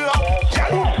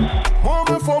 Moi,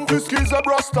 mes femmes plus qu'ils aient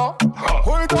brasta.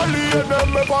 Moi, italien,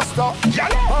 même mes pasta.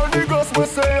 And the girls me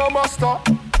say a master.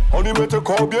 On y mette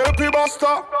combien puis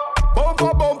basta. Bumpa,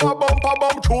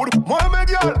 chud. Moi, mes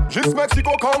gars, juste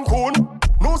Mexico, Cancun.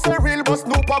 No say real boss,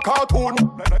 no pa cartoon.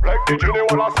 Like the Jenny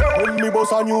wanna say. When me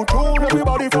boss a new tune,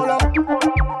 everybody follow.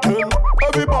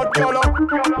 Everybody gala.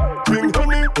 Drink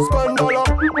honey, spend dollar.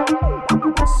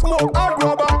 Smoke a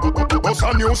grabber. Boss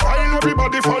a new style,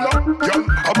 everybody follow. Yo,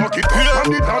 a bucket here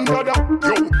and the dandada.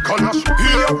 Yo, Kalash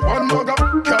here, one mugger.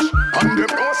 Cash, and them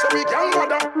know so we can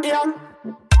gather. Yeah.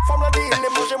 From the day, les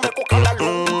manger me coca la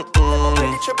lune.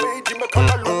 Felice baby, me coca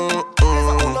la lune.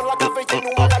 Una la café, you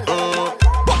know what I love.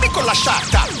 La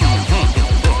chata.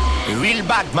 Real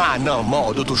bad man en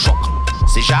mode autochoc.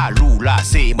 C'est jaloux là,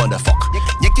 c'est motherfuck.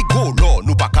 Y'a qui go là,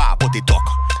 nous pas capoter talk.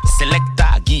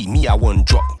 Selecta, give me a one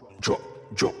drop.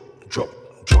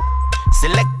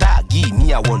 Selecta, give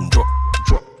me a one drop.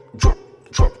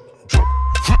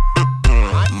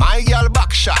 My girl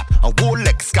back shot, en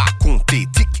Rolex ka compter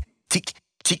tic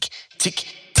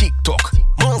toc.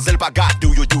 Manzel pas garde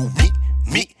yo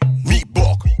me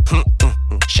bok.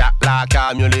 Chat la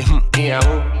camiolet, y'a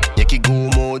qui go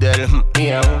modèle,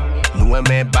 nous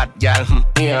aimons bad gal,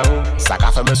 ça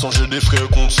qu'a fait me songer des frères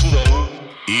contre sous dans eux.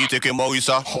 Il était que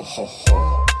Morissa,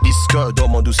 disque dans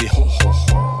mon dossier,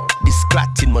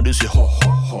 disclatine mon dossier,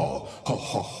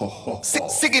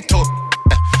 c'est ghetto. What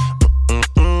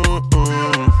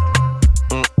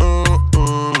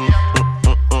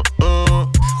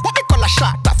we call a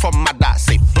shot from my dad,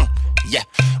 say, yeah.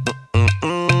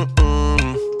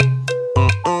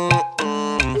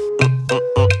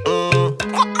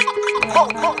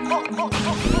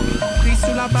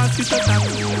 Tu te tapes,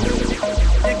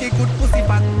 y'a qui écoute pussy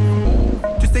pat.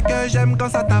 Tu sais que j'aime quand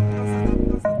ça tape.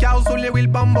 Car sous les wheels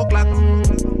bambo clap.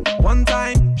 One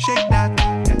time, shake that.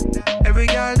 Every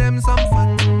girl them some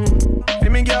fun.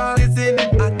 Feel girl is in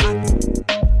it hot.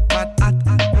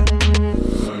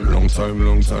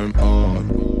 Long time on.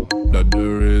 That the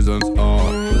Renaissance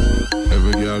art.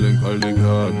 Every girl them call the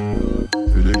god.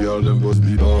 For the girl them must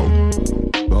be bad.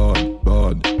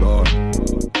 Bad.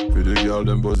 For the girl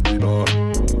them must be bad.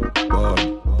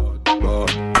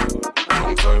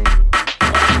 Long time.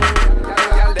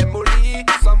 Girl them molly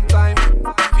sometime.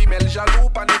 Female jaloux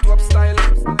pan it up style.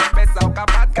 Fais ça au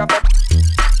capat.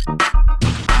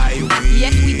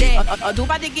 Yes, we there. Do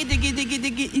ba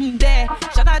diggy in there.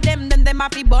 Shout out them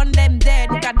have to burn them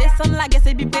dead. Look at the sun like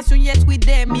c'est bi pression, yes we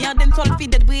there. Me and them sol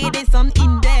feed that way they sun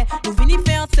in there. Nous vini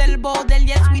faire sel bordel,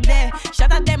 yes we there.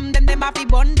 Shout out them have to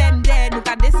burn them dead. Look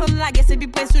at the sun like c'est bi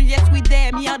pression, yes we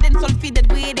there. Me and them sol feed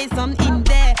that way they sun in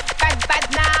there.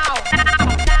 Bad now.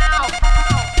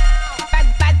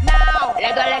 Bad now.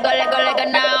 Lego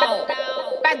now.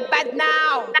 Bad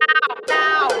now.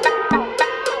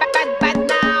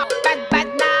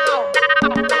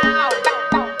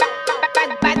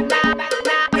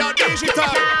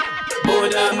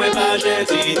 Boda mwen pa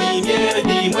jete ni miel,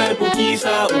 ni mwen pou ki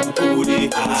sa ou kode.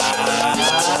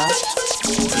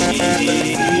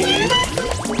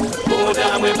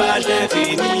 Boda mwen pa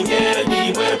jete ni miel,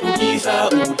 ni mwen pou ki sa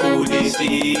ou kode.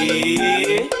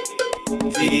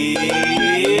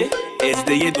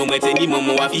 SDE do mwen teni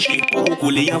maman affiché. Pour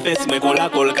coller en fait, mwen kon la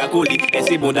kol ka koli. Et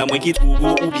c'est bon da mwen ki trop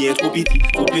gros ou bien trop petit.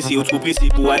 Trop pressé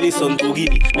pour aller son trop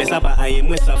gini. Mais ça pas aille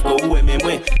moi savent qu'on ou aime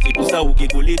moi. C'est pour ça ou qui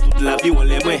coller toute la vie on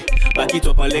l'aime moi. Pas qui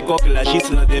top en les coques la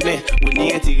giste dans des mains. On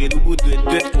y intérêt du bout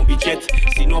de qu'on bichette.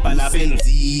 Sinon pas la peine.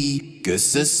 Dit que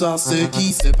ce soir ce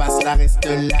qui se passe là reste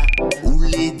là. Ou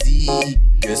les dit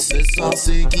que ce soir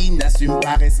ceux qui n'assument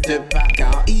pas restent pas.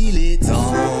 Car il est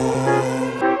temps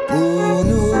pour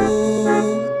nous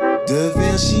de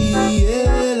faire chier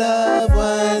la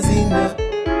voisine.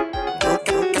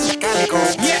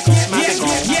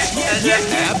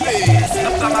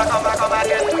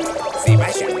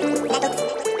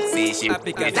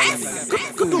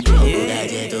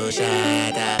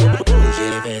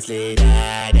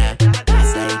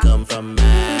 Come from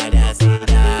Mada, say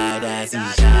Dada, see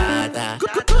Shata.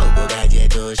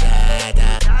 Gadgeto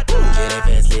Shata, j'ai les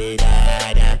fesses les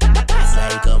Dada.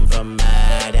 I come from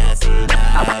Mada, say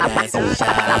Dada, see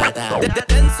Shata.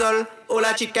 Dancehall,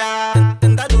 hola chica.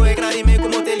 Tentando dime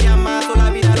como te llamas. O la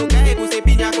vida loca y puse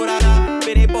piña colada.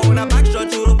 Pere por una backshot,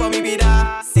 churro por mi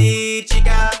vida. Sí,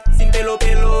 chica, sin pelo,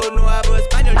 no hablo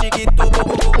español chiquito,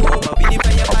 poco. Mami,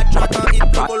 falla backtrack, en hit,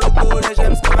 loco. Les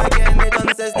j'aime comme again,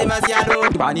 entonces demasiado.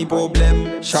 Pas ni problème,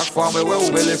 chaque fois moi ouais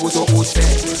ouvre les photos pour faire.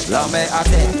 La main à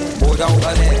terre, boda ou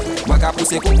à l'air. Moi qu'a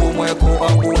poussé coco, moi co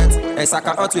en bouette. Et ça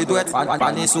qu'a entre douette,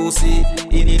 pas ni souci.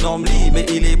 Il n'y nomme li, mais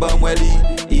il est bon moi li.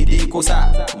 Il dit que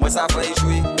ça, moi ça fait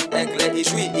jouer. Éclair il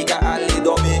jouit, il qu'a aller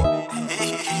dormir.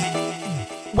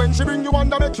 When she bring you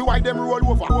under, make you hide them roll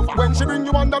over. When she bring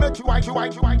you under, make you hide.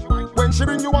 When she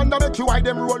bring you under, make you hide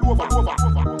them roll over.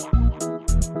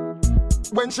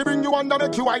 When she bring you under,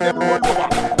 make you hide them roll over.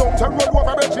 Don't turn roll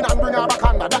over, Virgin, and bring her back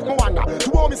under. That no wonder.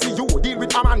 To all me see you deal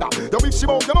with Amanda. The wish she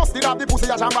bout, you must still have the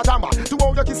pussy a jamba. To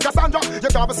all you kiss Cassandra, you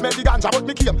can't smell the ganja, but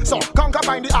me came. So conquer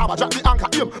find the arbor, drop the anchor,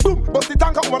 aim, boom. Bust the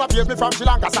tanker, woman appears me from Sri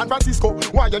Lanka, San Francisco.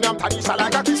 Why your name Tanisha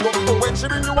like a disco? When she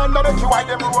bring you under, make you hide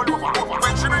them roll over.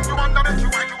 When she bring you under, make you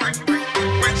hide.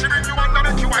 When she bring you under,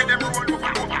 make you hide them roll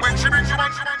over. When she bring you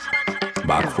under.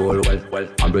 Back full, well,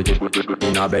 I'm ready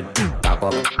in a bed. Back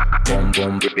up,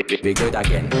 boom, we good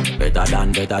again. Better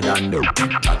than do.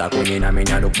 Shut up, queen, I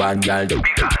mean, I look bad, girl, do.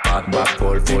 Back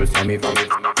full, so me from it.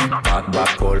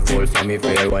 Back full, so me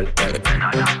feel well.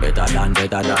 Better than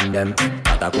them.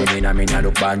 Shut up, queen, I mean, I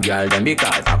look bad, girl, them.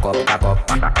 Because back up,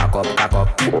 boom.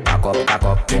 Back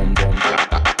up, boom.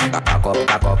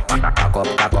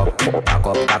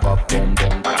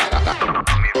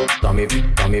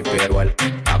 Tommy feel well.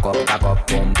 Back up,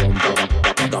 boom.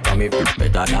 Tommy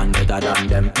better than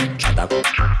them. Shut up,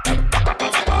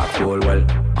 back full well.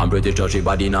 I'm pretty sure she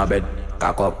body in a bed.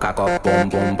 Cock up, boom.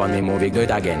 Pon me movie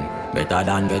good again. Better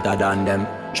than them.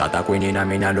 Shut up, queen in a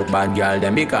mina look bad girl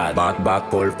them because back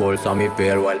full so me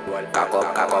feel well. Cock up.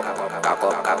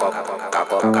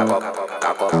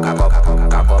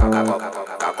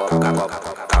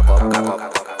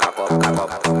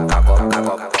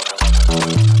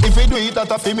 If you do it,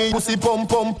 that a fi me pussy pum.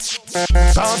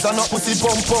 Dance and not pussy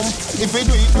pum. If you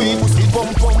do it pussy pum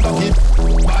lock it.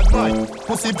 Bad man,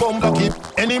 pussy pum lock it.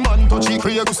 Any man touch it,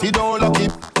 create pussy don't lock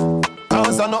it.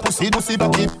 Dance and not pussy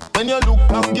back it. When you look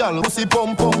at girl, pussy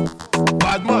pum.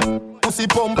 Bad man, pussy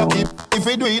pum lock it. If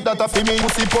you do it, that a fi me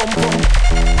pussy pum.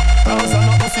 Dance and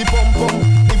not pussy pum.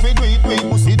 If you do it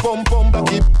pussy pum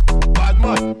lock it. Bad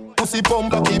man, pussy pum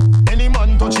lock it. Any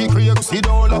man touch it, create pussy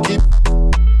don't lock it.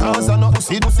 Dance and not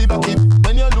pussy back it.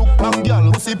 When you look at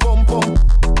girl, pussy pum.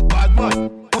 Bad man,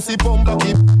 pussy pump block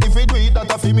it. If we do it,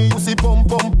 that a fi me, pussy pump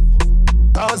pump.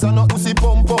 Cause I know pussy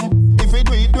pump pump. If we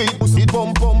do it, pussy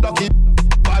pump pump block it.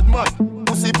 Bad man,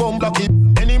 pussy pump block it.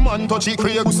 Any man touch it,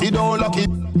 create pussy don't lock it.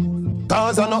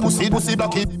 Cause I know pussy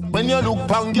block it. When you look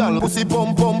pang girl, pussy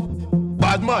pump pump.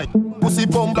 Bad man, pussy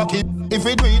pump block it. If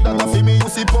we do it, that a fi me,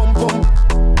 pussy pump pump.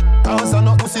 Cause I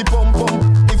know pussy pump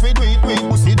pump. If we do it,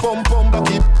 pussy pump pump block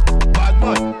it. Bad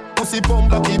man, pussy pump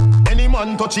block it. Any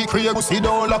man touch it, create pussy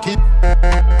don't lock it.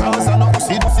 Cause I know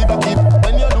pussy block it.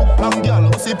 When you look pang girl,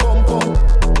 pussy pump pump.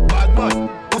 Bad man,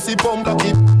 pussy pump block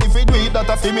it. If we do it, that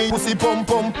a fi me, pussy pump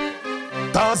pump.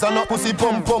 Cause I know pussy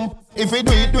pump pump. If we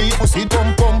do it, pussy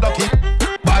pump pump block it.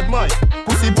 Bad man,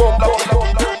 pussy pump block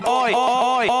it. Oi,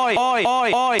 oi, oi, oi,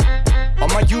 oi, oi. I'm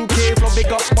a UK flow,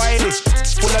 big up Wiley.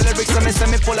 Full of lyrics,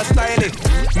 and me full of styling.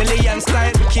 Million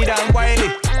style, kid and wily.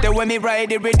 The way me ride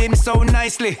the rhythm so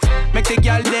nicely. Make the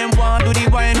girl them want do the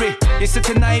winery. You see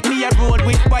tonight, me a roll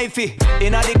with wifey.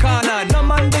 Inna the corner, no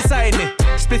man beside me.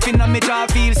 Spiffing on me jaw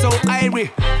feel so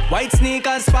irie. White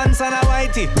sneakers, pants and a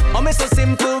whitey. I'm so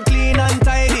simple, clean and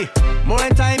tidy. More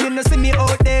time you no see me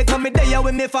out there. Come me there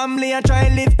with me family and try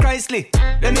live Christly.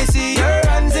 Let me see your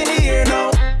hands in the air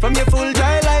now. From your full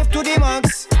dry life to the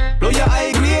max. Blow your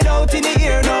high grade out in the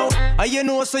air now. And you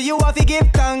know so you have to give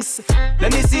thanks.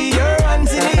 Let me see your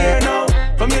hands in the air now.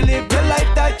 From you live the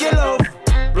life that you love.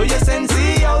 Blow your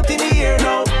sensei out in the air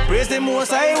now. Praise the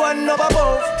most high one up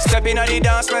above. Stepping on the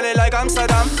dance, smelling like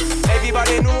Amsterdam.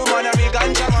 Everybody know man a real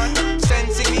ganja man.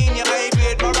 Sensing me in your high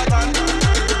grade marathon.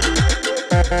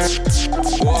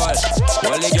 Wall,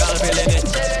 the girl feeling it.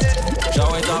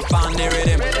 Show it up on the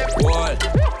rhythm. Wall,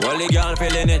 the girl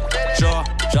feeling it.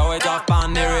 Show it up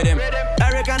on the rhythm.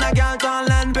 Eric and a girl turn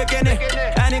land bikini.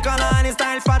 Any color, any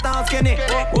style, fat or skinny.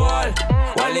 Wall,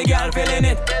 the girl feeling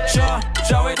it.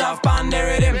 Show it up on the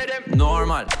rhythm.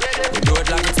 Normal, we do it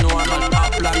like it's normal.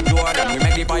 Up like Jordan, we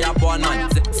make the fire burn man.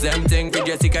 Same thing for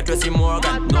Jessica Tracy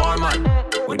Morgan. Normal,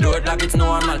 we do it like it's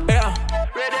normal. Yeah,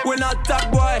 we not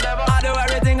top boy. I do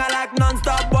everything I like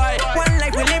non-stop boy. One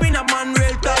life we live in a man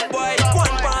real top boy.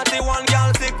 One party, one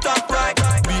girl sick top right.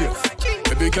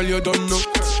 Baby girl you don't know.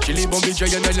 Chili Bombi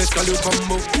Giant and let's call you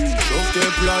combo. Shove the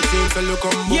platine, sell you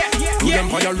combo. Do them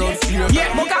fire round fear.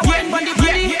 Mocha wine on the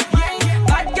body.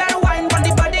 Bad girl wine on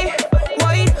the body.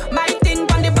 Wine, my thing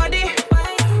on the body.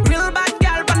 Real bad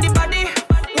girl on the body.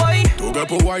 Wine. To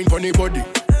get a wine on the body.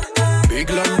 Big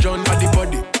Long John at the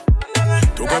body.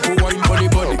 To get a wine on the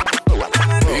body.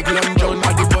 Big Long John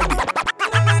at the body.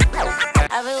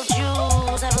 I will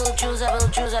choose, I will choose, I will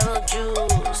choose, I will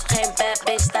choose. Geen bad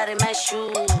bitch staat in mijn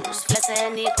shoes. Flessen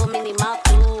en die kom minimaal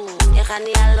toe. Je gaat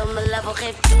niet halen op mijn level,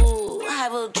 geef toe. I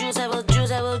will choose, I will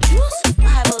choose, I will choose.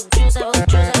 I will choose, I will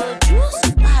choose, I will choose.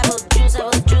 I will choose, I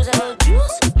will choose, I will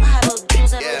choose. I will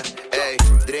choose, I will choose. Ey,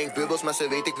 drink bubbels, maar ze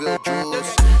weet ik wil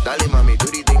juice. Dali mami,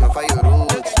 doe die dingen van je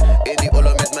roots. In die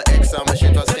olle met mijn ex, aan mijn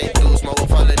shit was geen close. Maar we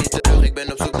vallen niet terug, ik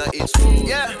ben op zoek naar iets goed.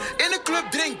 Yeah, in de club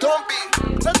drink dompie.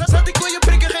 Zat ik wil je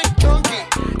prikken, geen junkie.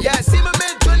 Ja, zie me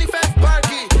met Johnny 5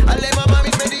 Parky. Alleen maar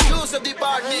mami's met die juice op die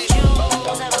party.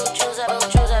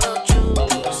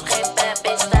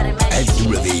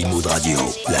 FWI Mode Radio,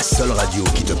 la seule radio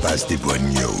qui te passe des bonnes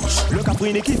news. Le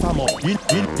Caprini kiffe à mort.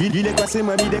 Il est coincé,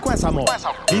 moi, il est coincé à mort.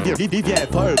 Il vient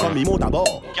folle comme il monte à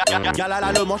bord.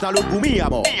 Galala le mange dans le boumi à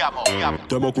mort.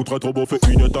 Tellement coûterait trop beau, fait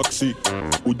une taxi.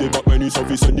 Ou des Batman, ils sont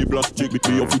vissés ni plastique.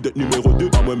 Mais on fout d'être numéro 2,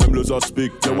 à moi-même les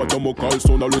aspics. Tiens, ouais, dans mon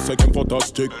caleçon, on a le 5ème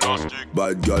fantastique.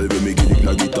 Bad girl veut me guider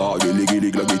la guitare,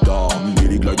 guilig la guitare.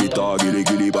 Guilig la guitare,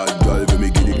 guilig, bad girl veut me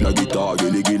guider la guitare,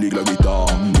 guilig la guitare.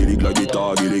 Guilig la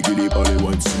guitare, guilig, allez,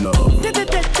 one slow.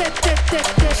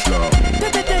 Slow.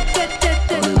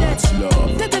 Allez, one slow.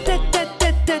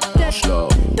 Slow.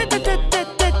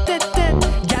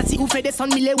 Si ou fait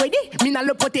descendre mille ready, mina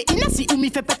le protéine, si ou mi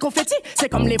fait pas de confetti. C'est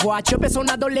comme les voitures, personne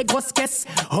n'a dans les grosses caisses.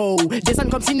 Oh, descend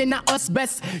comme si n'est os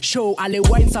best. Show, allez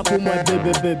wine ça pour moi,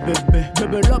 bébé, bébé,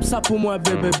 bébé, lop ça pour moi,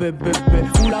 bébé, bébé, bébé.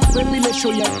 Ou la famille les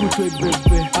show y'a goûté,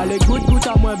 bébé. Allez goûte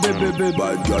à moi, bébé, bébé.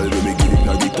 Bad girl veut me guilig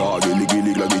la guitare,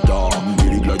 guilig la guitare.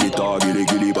 Guilig la guitare,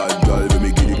 guilig, bad girl veut me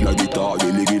guilig la guitare,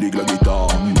 guilig la guitare.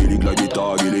 Guilig la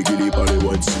guitare, guilig, allez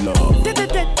one slow.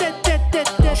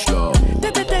 Slow.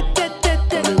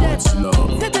 Slow.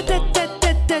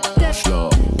 Slow.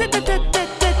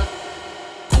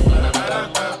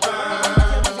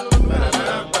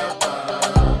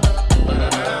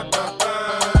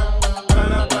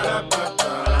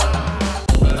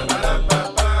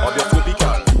 Ambiance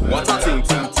tropicale, moi ta ting,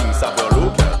 saveur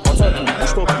locale. Quand on tout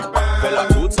bouge ton cul, fais la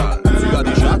totale. Tu as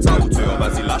déjà ta hauteur,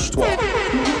 vas-y lâche-toi.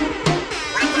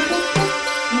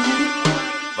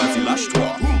 Vas-y lâche-toi.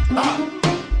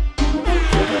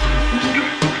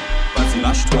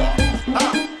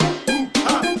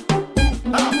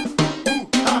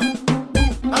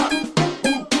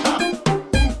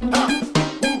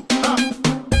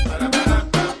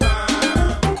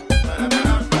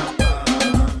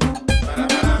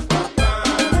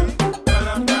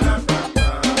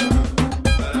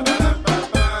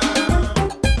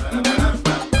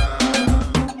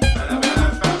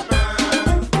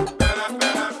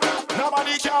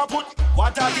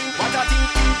 a ting, what a ting,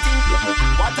 ting, ting.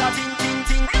 What a ting, ting,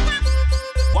 ting.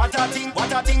 What a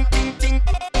ting, ting, ting.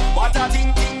 What a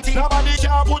ting, ting, ting. Nobody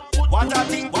can put. What a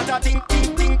ting,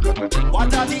 ting, ting.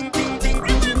 What a ting, ting, ting.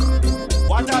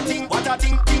 What a ting,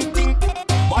 ting, ting.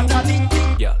 What a ting,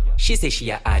 ting. Yo, she say she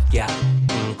a hot girl.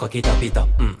 Cock it up.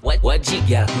 What jig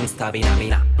girl? Stabina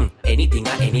mina. Anything,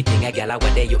 a girl.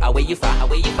 What there you? Away you far?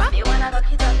 You wanna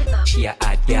cock it up. She a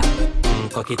hot girl.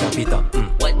 Cock it up.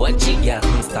 What jig girl?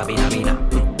 Stabina mina.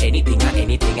 Anything,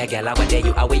 a girl. What there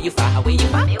you? Away you far?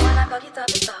 You wanna cock it up.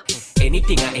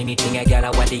 Anything, a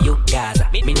girl. What do you Gaza?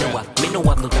 Me know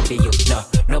what no can be you.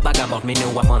 No bag about me know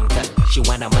what month. She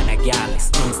wanna man a girl.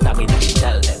 Stabina she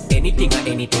tell them. Anything,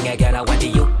 a girl. What do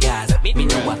you Gaza? Me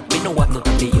know what no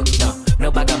can be you. No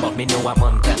bag about me know what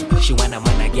month. She wanna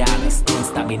man a girl.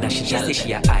 Stabina she tell them.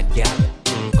 She a hot girl.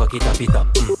 Cock it up.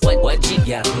 What jig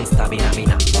girl? Stabina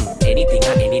mina. Anything,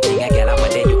 a girl.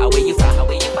 What do you? Away you far? You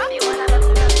wanna cock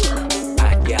it up.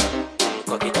 Hot girl.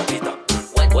 Cock it up.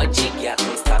 What jig girl?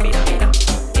 Stabina mina.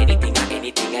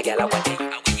 Anything, a girl. What do you?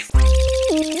 Away you far?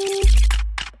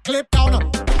 Clip down,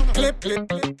 clip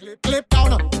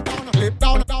down, clip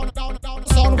down.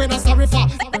 Sound when I sorry for.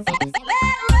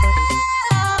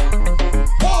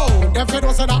 Whoa, them fed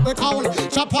was that the cowl.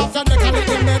 Chop off your neck and it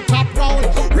in the top roll.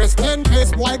 Rest in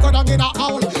peace, boy, go down in a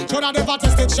owl. Shoulda the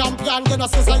batistic champion, gonna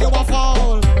say you a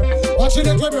foul. Watching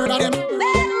it, we murder them.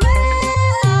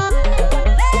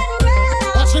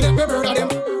 Watching it, we murder them.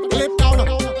 Clip down.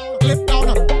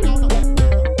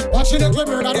 Watching it, we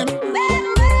murder them.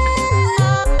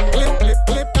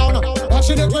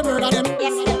 Watching it, we murder them.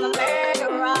 Yes, I'm a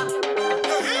murderer.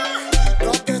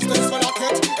 Drop this for the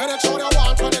kit. Any show you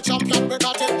want for the champion, we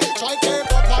got it. Try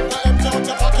keep up and empty out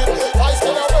your pocket. I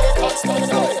still away,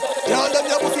 constant. Y'all them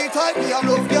your pussy tight, me I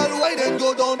love y'all wide and go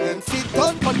down and sit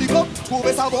down on the cup. Two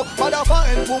best of up, motherfucker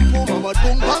and boom boom, mama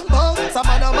boom bang bang. Some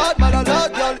man a mad, man a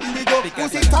lad, y'all here we go.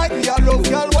 Pussy tight, me I love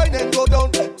y'all wide and go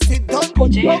down. Sit down on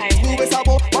the cup. Two best of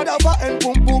up, motherfucker and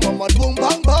boom boom, mama boom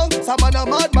bang bang. Some man a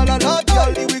mad, man a lad,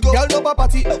 y'all here we go. Y'all know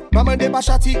party, maman de pas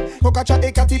chati. Cocacha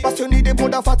et Cathy, passionné des pots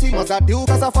d'afati. Moi ça dit ou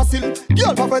ça facile.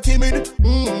 Girl pas fait timide.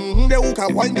 Des ou ka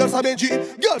wine, girl ça benji.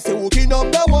 Girl c'est ou qui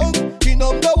number one. Qui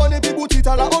number one et puis boutit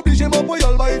à la obligé mon boy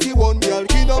almighty one. Girl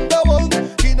qui number one.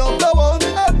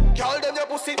 Girl them your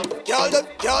pussy. Girl them.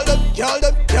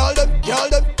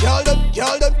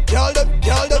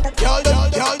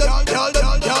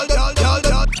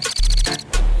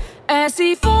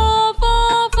 Ainsi font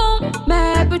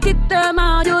mes petites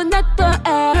marionnettes.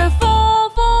 Elles font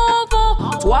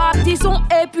trois petits sons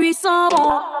et puis s'en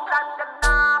vont.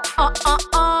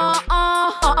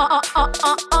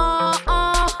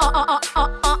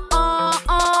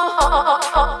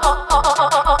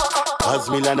 As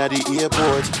me land at the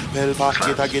airport, Pelpa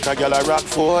get a gyal a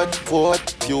Rockford.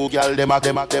 Few gyal dem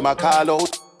a call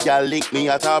out. Gyal link me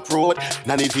at a road.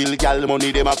 Nannyville gyal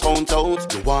money dem a count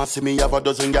out. You want see me have a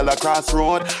dozen gyal across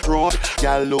road.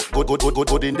 Gyal look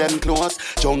good in them clothes.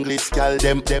 Junglist gyal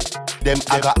them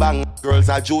I got bang. Girls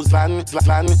a juice land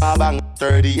a bang.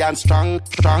 30 and strong.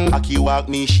 Aki walk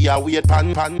me she a wait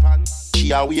pan.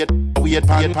 She a wait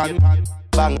pan.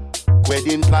 Bang.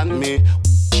 Wedding plan me.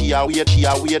 She a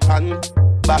wait pan.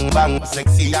 Bang.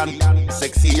 Sexy and round.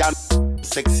 Sexy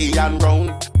and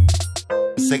brown.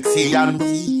 Sexy and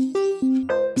brown.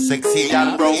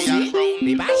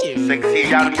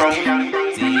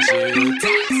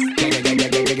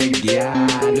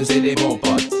 Nous c'est des bons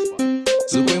potes.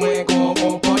 Soupez moins qu'on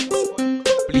compote.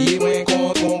 Pliez moins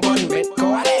qu'on bonne. Mettre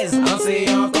qu'on à l'aise. En c'est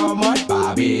encore mode.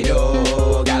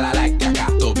 Babido. Gala like caca.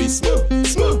 Toby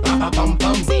smooth. Pam.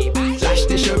 Lâche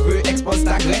tes cheveux, expose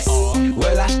ta graisse.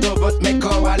 Relâche ton vote, mets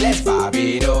qu'on à l'aise.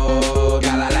 Babido.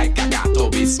 Gala like caca.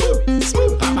 Toby smooth.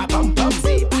 Pam.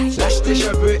 Lâche tes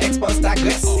cheveux, expose ta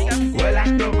graisse.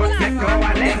 Relâche ton vote, mets qu'on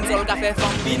à l'aise. Sol qu'a fait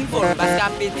femme bin folle, parce qu'a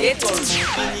pété tol.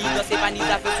 Fini dans ses paniers,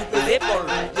 ça fait soupe les épaules.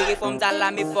 Les réformes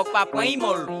d'Allah, mais faut pas prendre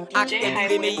immol. Acte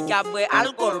les mecs qui a boire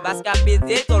alcool, parce qu'a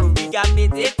pété tol, oui qu'a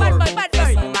pété tol.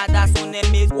 Son mada, son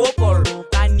aimé métropole.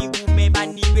 Pani ou mais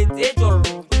pani pété tol.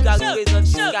 Tout a présent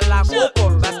jusqu'à la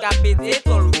copole, parce qu'a pété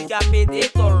tol, oui qu'a pété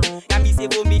tol. Camille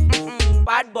c'est vomi,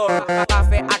 pas de bol. Papa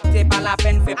fait acte, pas la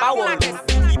peine, fait pas wall.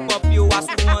 Fini pop yo a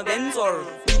souvent d'un sol.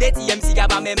 Des TMC qui a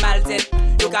pas même mal tête.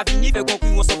 Yo ka fini fait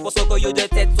concurrence au soko yo de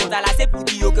tête. Sont à la c'est pour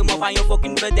dire que moi pas yon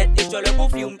fucking vedette. Et je le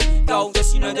confirme, car je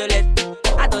suis l'un de l'aide.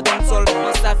 Attends d'un sol,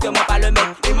 moi ça fait moi pas le mec.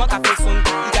 Et moi qu'a fait son,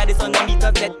 il a descendu dans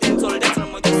mi-temps tête. D'un sol,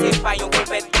 moi tu sais pas yon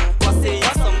compète. Moi c'est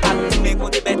ensemble, pas tout mais qu'on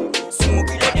débête. Sous mon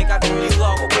culotte, bien qu'à tout les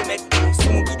rois on peut mettre. Sous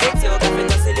mon qui détire, qu'a fait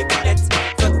danser les boulettes.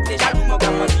 Quand t'es jaloux, moi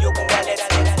qu'a menti yo qu'on galette.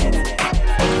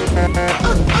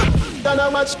 Dana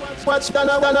watch,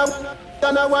 Dana.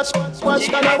 Gonna watch, gonna watch,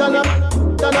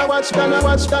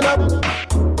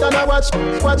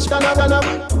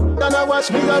 gonna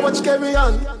watch me, I watch carry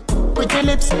on. Pretty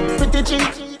lips, pretty cheek.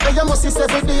 And you must see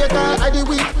every day of the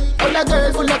week. Full of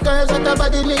girls that a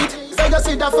body need. So you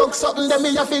see the fuck something, then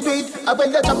me have to do it. And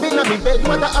when you jump in on me bed,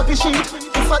 what a happy sheet.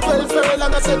 If a 12 furl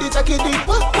and I say the jacket deep.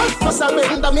 What? Must I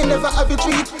bend that me never have a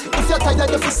treat. If you're tired,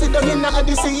 you fi sit down in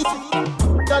the seat.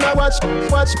 Gonna watch,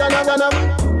 gonna watch, gonna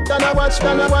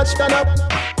watch,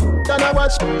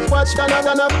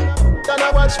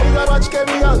 gonna watch me, I watch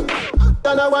carry on.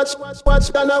 Gonna watch,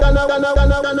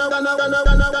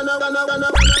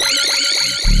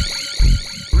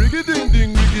 Riggy ding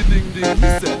ding, me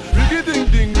say. Riggy ding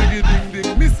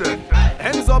ding, me say.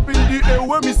 Hands up in the air,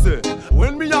 when me say.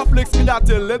 When me a flex, me a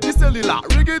tell let the cellular.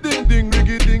 Riggy ding ding,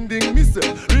 me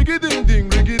say. Riggy ding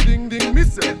ding, me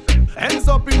say. Hands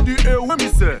up in the air, when me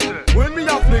say. When me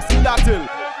a flex, me a tell.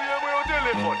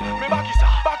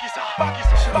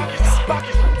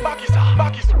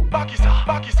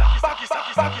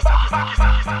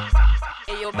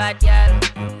 Hey yo bad girl,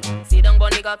 sit down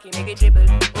bunny cocky make it dribble.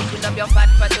 Open up your fat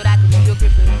so that make you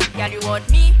cripple. Girl you want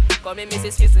me? Call me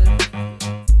Mrs. Fizzle.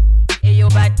 Hey yo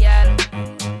bad girl,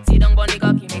 sit down bunny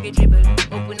cocky make it dribble.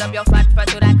 Open up your fat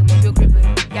so that make you cripple.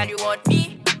 Girl you want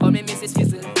me? Call me Mrs.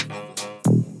 Fizzle.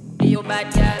 Hey yo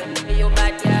bad girl, hey yo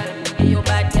bad girl, hey yo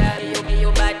bad girl, hey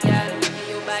yo bad girl, hey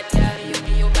yo bad girl,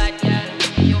 hey yo bad girl,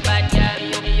 hey yo bad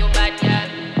girl, hey yo bad girl.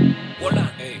 Hold on,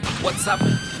 hey, what's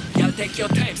happening? Y'all take your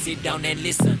time, sit down and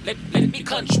listen. Let me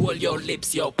control your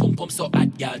lips, your pum pum so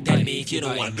hot, y'all. Tell me if you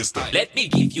don't understand. Let me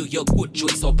give you your good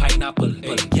choice of pineapple.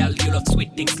 Hey. Y'all, you love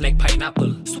sweet things like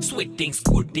pineapple. Sweet things,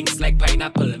 good things like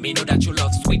pineapple. Me know that you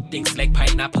love sweet things like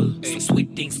pineapple. Hey.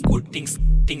 Sweet things, good things,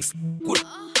 good.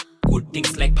 Good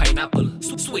things like pineapple.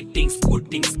 Sweet things, good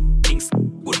things,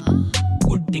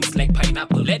 good things like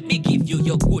pineapple. Let me give you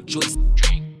your good choice.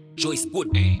 Choice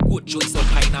good choice of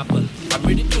pineapple. I'm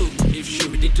ready to, if you're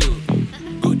ready to.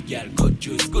 Good girl, good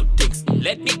choice, good things.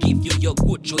 Let me give you your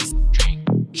good choice.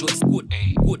 Choice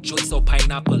good choice of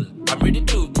pineapple. I'm ready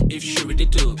to, if you're ready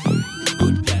to.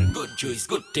 Good girl, good choice,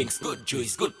 good things, good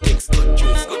choice, good things, good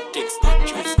choice, good things, good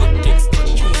choice, good things, good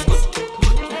choice, good things.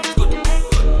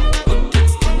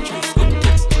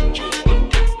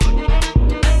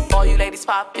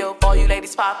 Pop yo, all you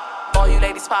ladies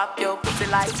pop yo, pussy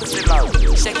like pussy low.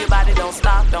 Shake your body, don't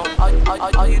stop, don't.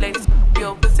 All you ladies pop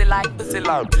yo, pussy like pussy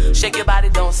low. Shake your body,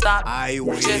 don't stop.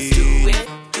 Just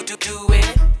do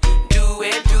it,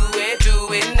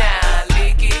 do it now.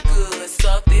 Lick it good,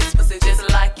 suck this pussy just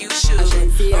like you should.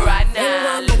 Right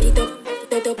now. Back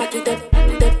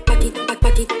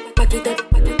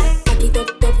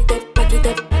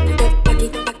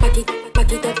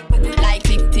it up. Like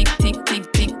tick tick tick tick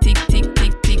tick tick tick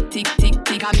tick tick tick tick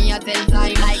tick. Come here, tell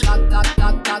time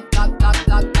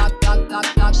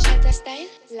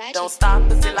like don't stop,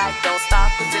 pussy like, don't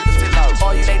stop, pussy low.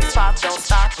 All you ladies pop, don't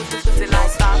stop, pussy like,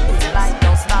 stop, pussy like,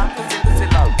 don't stop, pussy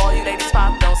low. All you ladies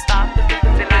pop, don't stop,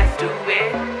 pussy like, do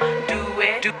it.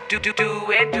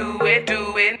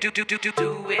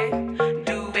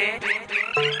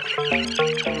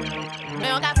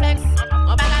 Mais on ka flex,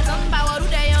 on pa ka tombe pa ou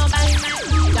de yon bas.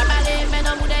 Ja pale men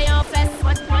on moude yon flex.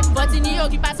 Botini yo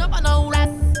ki passe pendant ou las.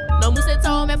 Non mou se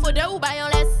ton mais faut de ou ba yon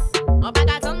laisse. On pa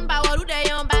ka tombe pa ou de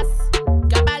yon bas.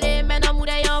 Ja pale men on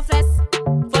moude yon flex.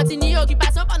 Botini yo ki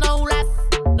passe pendant ou las.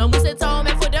 Non mou se ton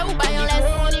mais faut de ou ba yon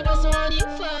laisse. On y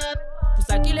fat. Pour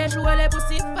ça qu'il est joué les pour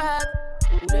si fat.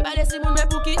 Ou le balai si moun mais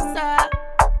pour qui ça.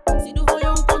 Si nous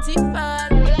voyons ou konti fat.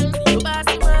 Si yo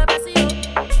basi moi basi yo.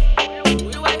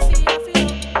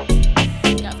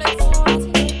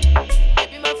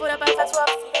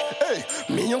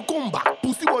 Me yon combat,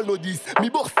 pussy wall no dis. Me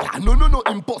boss la, no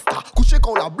imposter. Couché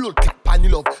quand la blood clot, pani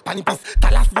love, pani peace.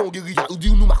 Talas yon guérilla, ou di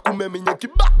ou nou makou men men yon ki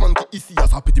Batman ki ici. Ya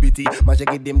sa petit petit, manje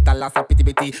gedem talas sa petit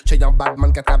petit. Che yon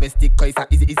badman ka travesti, koy sa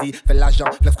easy. Fais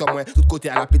l'argent, flex comme moi, tout côté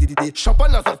à la petitité.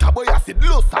 Champagne dans un caboya, c'est de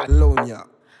l'eau ça. Lonia.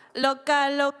 Loca.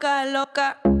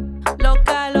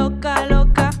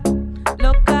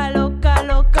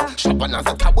 Champagne dans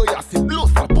un caboya, c'est de l'eau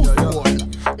ça, pussy wall.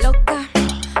 Loca.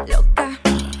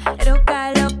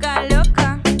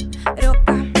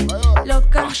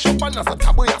 Champagne dans un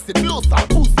caboya, c'est de l'eau ça,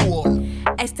 pussy wall.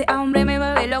 Este hombre me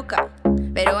vuelve loca,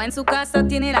 pero en su casa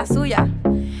tiene la suya.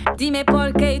 Dime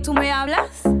por qué tú me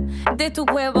hablas, de tu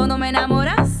huevo no me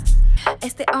enamoras.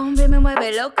 Este hombre me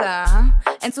mueve loca,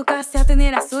 en su casa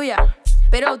tiene la suya.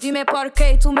 Pero dime por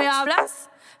qué tú me hablas,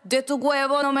 de tu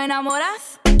huevo no me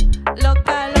enamoras.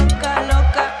 Loca.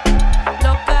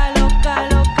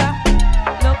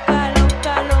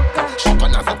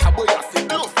 Champagne dans un caboya, c'est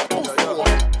de l'eau ça, pussy wall.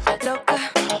 Loca.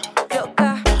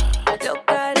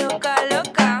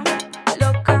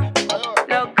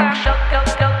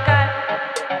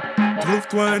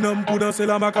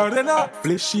 la Macarena.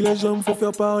 Fléchis les jambes, faut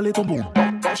faire parler ton boum.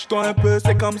 Penche-toi un peu,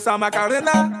 c'est comme ça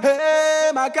Macarena.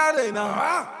 Hey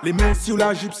Macarena. Les mains sur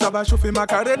la jupe, ça va chauffer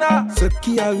Macarena. Ce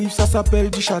qui arrive, ça s'appelle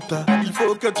du chata. Il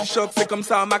faut que tu choques, c'est comme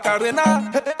ça Macarena.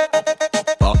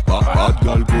 Hot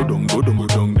girl, go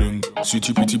down, ding.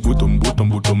 Sweetie pretty bottom,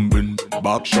 ben.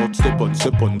 Back shot, step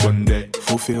on, one day.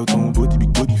 Faut faire ton body,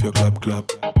 big body, faire clap,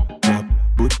 clap. Clap,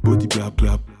 body, clap,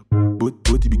 clap.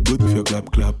 Body, big body, faire clap,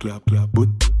 clap, clap, clap.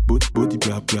 Body,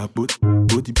 clap, clap.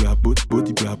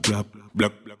 Body, clap, clap.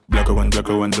 Block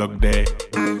there.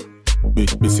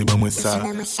 Mais c'est pas moi ça.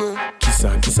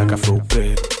 Qui ça qu'a fait au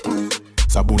père?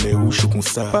 Ça boulait rouge comme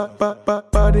ça.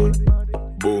 Body,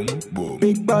 boom,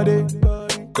 big body,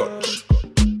 coach,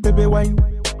 baby wine,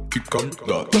 kick on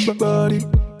Dutch, body,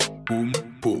 boom,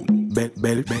 belle,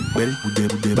 boudé,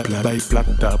 bail flat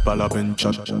tap à la bench.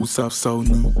 Ou savent ça ou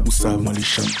ni, ou savent moi les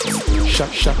chats.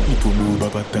 Chaque ni pour nous,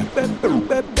 babata.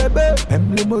 Bébé,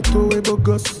 aime les motos et beaux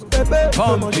gosses. Bébé,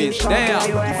 Pump it down,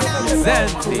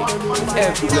 Zenti,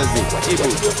 explosive, Ibu.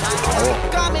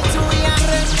 Coming to ya,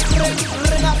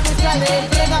 ring up the sale,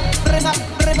 ring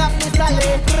up the sale,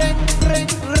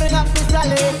 ring up the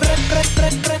sale,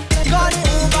 call it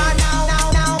Uber now.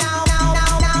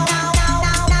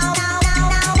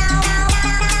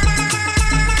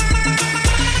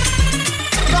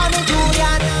 Coming to ya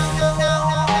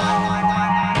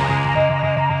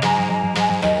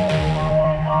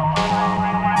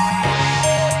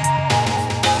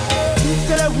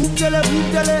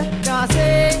Whoop-tele,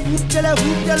 danser.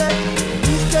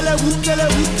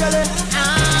 Whoop-tele,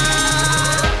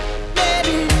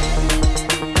 baby,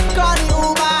 call the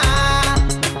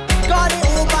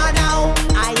Uber now.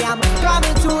 I am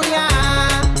coming to ya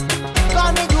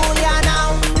now.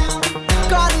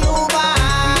 Call the Uber,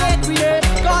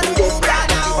 call the Uber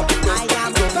now. I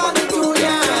am coming to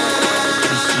ya.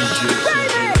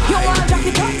 Baby, you want jack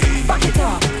it up, back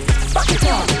it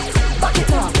up.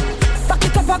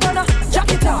 I'm gonna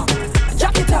jack it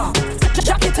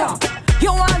up.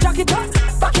 You want jack it up?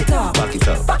 Back it up.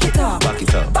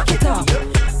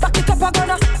 I'm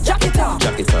gonna jack it up.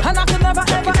 And I can never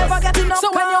ever get enough. So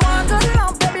when you want good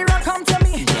love, baby, run come to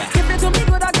me. Give it to me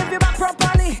good, I give you back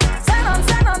properly.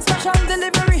 Send on special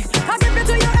delivery. I give it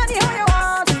to you anyhow you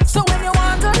want. So when you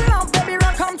want good love, baby,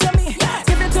 run come to me.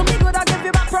 Give it to me good, I give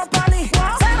you back properly.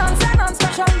 Send on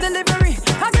special delivery.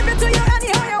 I give it to you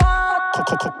anyhow you want.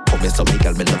 Come here, so me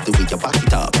girl, me love the way you back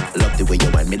it up. Love the way you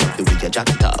wind, me love the way you jack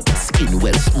it up. Skin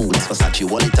well smooth, Versace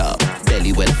wall it up.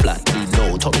 Belly well flat, me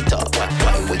know turn it up.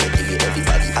 Why when you give me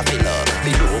everybody I feel love.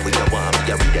 Me know when you want,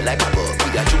 me I read it like a book.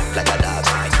 Me a juke like a dog.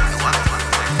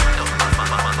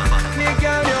 Me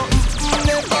girl, you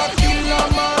never kill a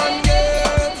man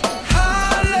yet.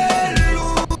 Hallelujah.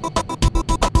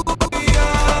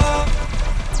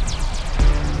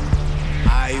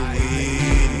 I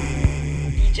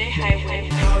win. DJ Highway.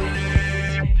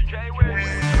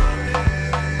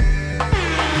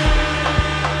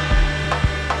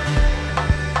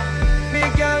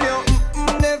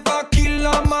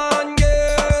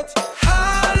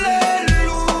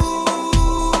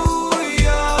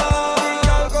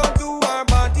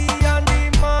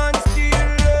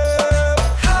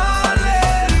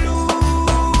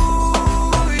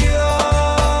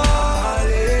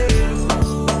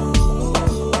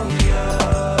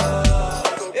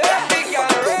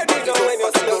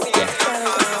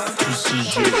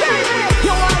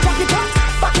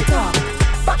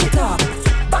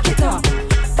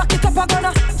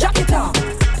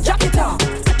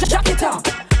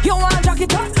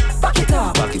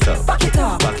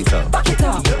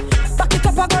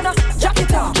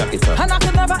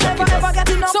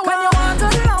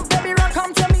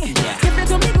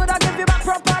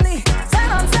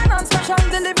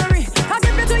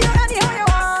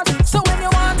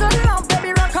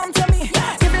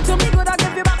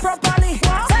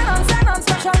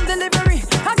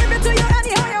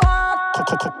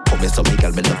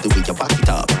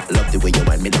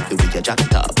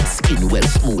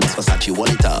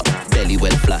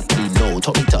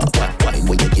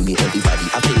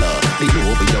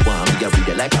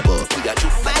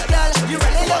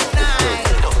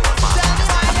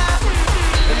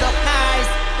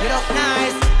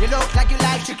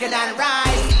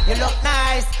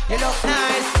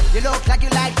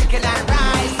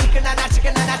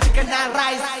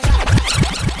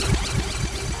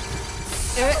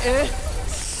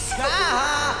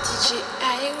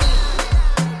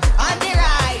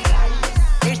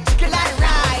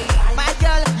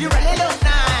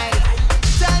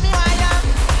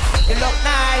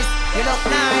 You look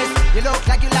nice. You look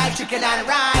like you like chicken and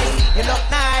rice. You look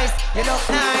nice, you look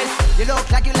nice. You look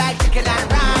like you like chicken and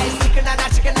rice. Chicken and a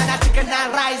chicken and a chicken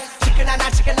and rice. Chicken and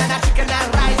a chicken and a chicken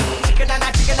and rice. Chicken and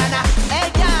a chicken and a. Hey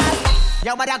girl,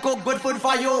 your mother cook good food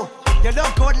for you. You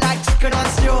look good like chicken on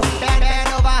stew.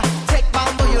 Bend over, take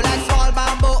bamboo. You like small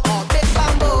bamboo or big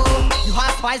bamboo. You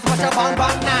hot spice but your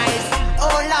bum nice.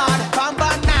 Oh Lord, bum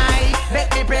nice.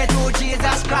 Make me pray to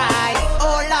Jesus Christ.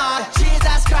 Oh Lord,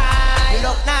 Jesus Christ. You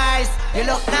look nice, you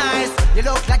look nice. You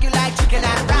look like you like chicken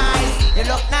and rice. You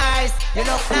look nice, you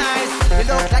look nice. You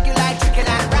look like you like chicken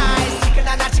and rice. Chicken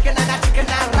and a chicken and a chicken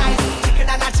and rice. Chicken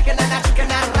and a chicken and a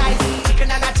chicken and rice.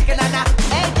 Chicken and a chicken and a.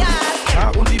 Hey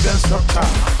girl. On dit ben stop ta.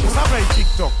 Où ça fait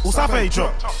TikTok? Où ça fait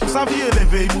job? Où ça vient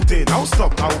lever monter? Now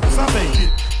stop. Où ça fait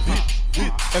vite?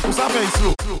 Et où ça fait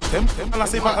slow? Là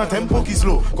c'est pas un tempo qui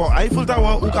slow. Quand Eiffel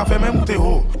Tower ou café même monter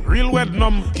haut. Real wet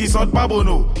nom qui sort pas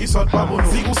bono. Si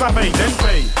où ça fait, den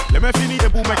paye. Les mains finies et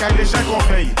pour me les chèques on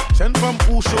paye. Jeune femme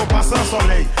ou chaud passe un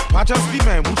soleil. Pas just les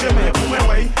mains, mouche mains pour mes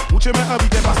way. Mouche mains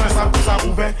habité passe un sac pour ça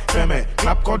ouvert. Fermé,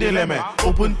 clap cordé les mains.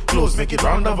 Open, close, make it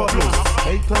round of applause.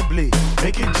 Hey to blade,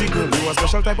 make it jiggle. You a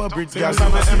special type of breed. Girl, ça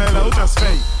me MLO just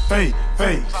fade.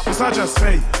 Où ça just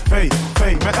fade.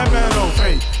 Me MLO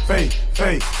fade.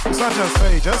 Où ça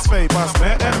just fade. Passe me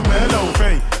MLO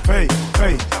fade.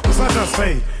 Où ça just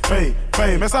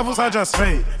fade. Mais ça vous ça just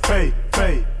fade.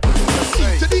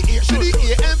 To the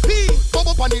A-M-P.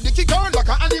 Bubble on the dicky girl like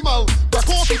an animal. Back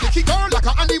off the dicky girl like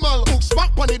an animal. Hook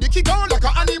back on the dicky girl like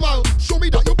an animal. Show me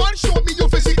that you bad, show me your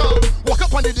physical. Walk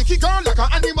up on the dicky girl like an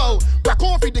animal. Back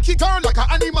off the dicky girl like an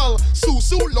animal. Sue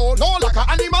low like an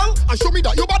animal. And show me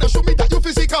that you bad, show me that you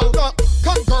physical.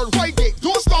 Come girl, ride it,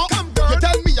 don't stop. You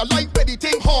tell me you like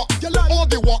anything hot. All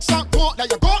the walks and talk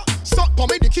that you got. Suck on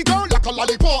me dicky girl like a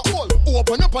lollipop.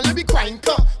 Open up and let me crank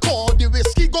up. Call the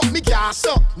whiskey got me gas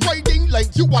up. Riding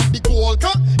like you want the gold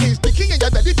cup. It's dicky and you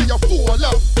ready till you fall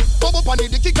up. Bubble on the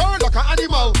dicky girl like an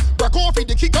animal. Break off the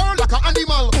dicky girl like an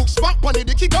animal. Hooks back on the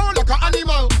dicky girl like an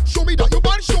animal. Show me that you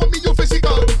bad, show me your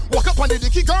physical. Walk up on the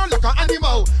dicky girl like an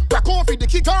animal. Break off the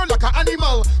dicky girl like an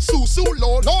animal. Sue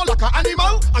low like an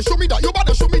animal. And show me that you bad,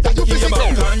 show me that you physical.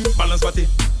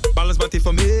 Balance body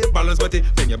for me, balance body.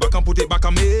 Then you back and put it back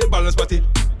on me, balance body.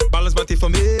 Balance body for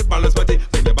me, balance body.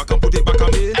 Then you back and put it back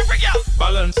on me.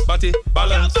 Balance body,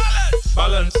 balance.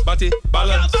 Balance body,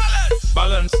 balance.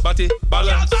 Balance body,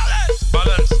 balance.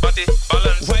 Balance body,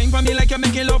 balance. Wine for me like you're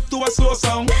making love to a slow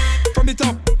song. From the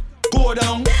top, go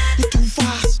down. You're too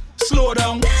fast, slow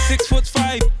down.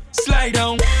 6'5", slide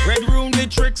down. Red room with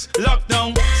tricks, lock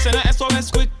down. Send a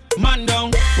SOS quick, man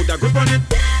down. Put a grip on it,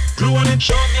 glue on it.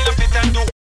 Show me the fit and do.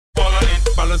 Ball on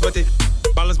it, balance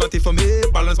body for me,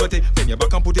 balance body. Then you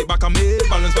back and put it back on me,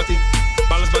 balance body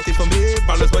for me,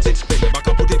 balance body. Then you back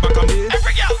and put it back on me.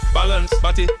 Balance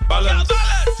body, balance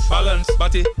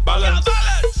body,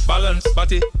 balance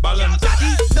body, balance.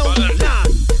 No, nah.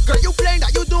 Girl, you playing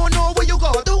that you don't know what you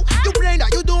gotta do. You playing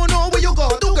that you don't know what you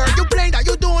gotta do. Girl, you playing that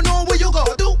you don't know what you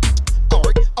gotta do.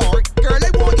 Alright, girl,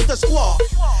 I want you to squaw.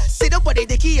 Sit up on the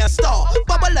dicky and star.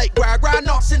 Bubble like gra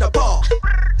nuts in the bar.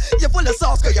 You're full of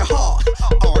sauce, girl, you're hard.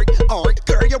 Alright,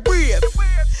 girl, you're brave.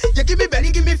 You give me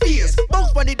belly, give me fears.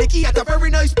 Bounce on the dicky at a very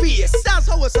nice pace. That's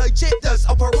how a side chick does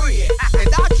operate. In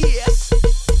that case,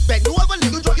 bend over,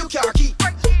 little drop your car key.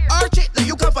 Arch it, let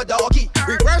you come for doggy.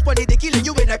 Reverse on the dicky, let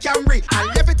you in a Camry. And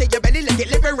left it in your belly, let it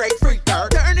living right free. Turn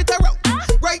it around,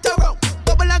 right around.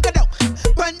 Bubble and go down,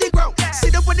 bend the ground.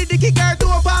 Sit up on the dicky, girl, do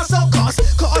a pass out. Cause.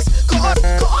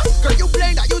 Girl, you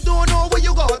playing that you don't know what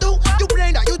you gotta do. You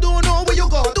playing that you don't know what you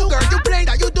gotta do. Girl, you playing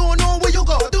that you don't know what you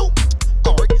gotta do.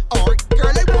 Alright,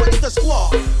 girl, I want you to squaw.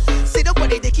 Sit up on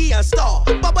the dicky and star.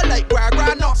 Bubble like gra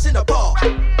nuts in the bar.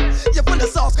 You're full of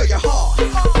sauce, girl, you're hard.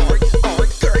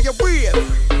 Alright, girl, you're brave.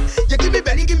 You give me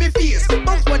belly, give me fears.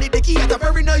 Bounce on the dicky at a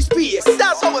very nice pace.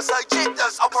 That's how a side chick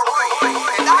does operate.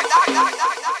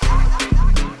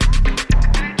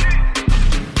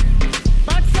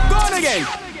 Go on again.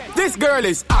 This girl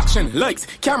is action, likes,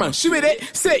 camera, she with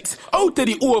it, 6, out to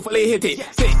the overlay, hit it,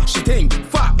 say, she think,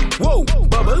 fuck, whoa,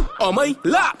 bubble, on my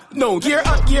lap, no, gear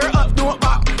up, don't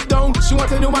back down, she want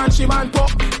to do man, she man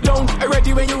pop down, I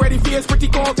ready when you ready, face pretty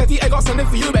cockety, I got something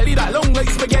for you, belly that long like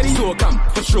spaghetti, so come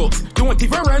for strokes, don't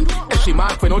even run, if she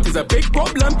mad for note is a big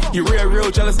problem, you real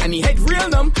jealous and he head real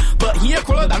numb, but he a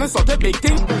cooler than a sort of big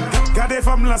thing. Gardez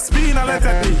from la spine à la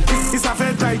tête, it's a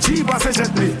fait tai chi, pass it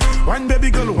gently, wine baby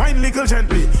girl, wine little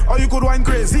gently. Or you could wine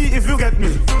crazy if you get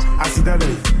me. I see that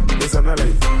lay, listen that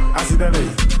lay. I see that lay,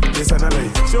 listen that lay.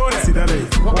 Show that, see that lay.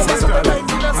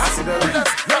 I see that lay.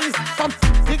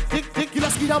 Tick,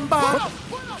 killers, get them back.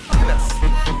 Killers.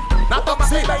 Not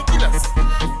toxic like killers.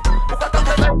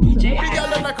 DJ. Big girl,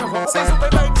 like a C'est super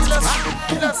big,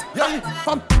 killers, yeah.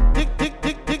 Femme, tic, tic,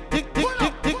 tic, tic, tic, tic,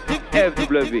 tic, tic, tic.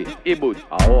 FW, Ibout,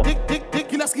 ah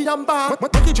Killers qui yamba,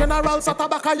 Monkey General, sa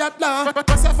tabakayat là.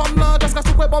 C'est femme là, jusqu'à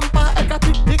souper bomba. Elle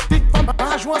tic, tic, tic, femme,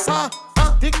 pas jouer ça.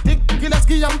 Tic, tic, killers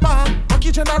qui yamba,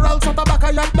 Monkey General, sa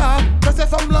tabakayat là. C'est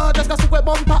femme là, jusqu'à souper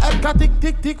bomba. Elle tic,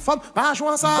 tic, tic, femme, pas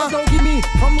jouer ça. Yo, gimme,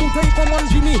 femme montée comme un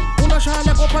Jimmy. On a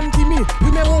chalé comprendre Timmy.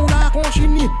 Numéro là, qu'on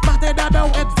chini. Partez dada ou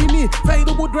et fini. Fais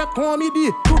de bout de comme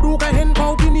midi. Tout doux qu'à hen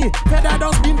quand fini. Fais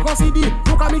dada spin qu'on s'idi.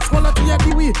 Nous qu'à mix qu'on a tiré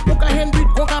kiwi. Nous qu'à hen beat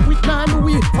qu'on qu'à prit nan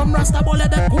oui. Femme rasta bolé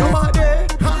d'être commandé.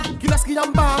 Killers qui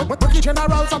yamba, Monkey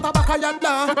General, sa tabakayat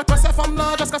là. C'est femme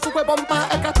là, jusqu'à souper bomba.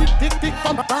 Elle tic, tic, tic,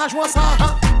 femme, pas jouer ça.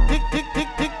 Tic, tic, tic,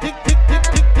 tic, tic, tic, tic,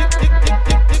 tic, tic,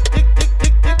 tic, tic,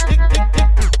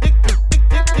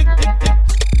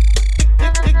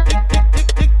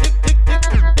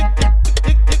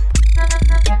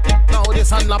 now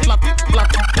descend la plat, plat,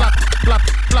 plat, plat,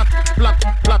 plat, plat,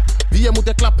 plat. Vie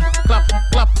moute clap, clap,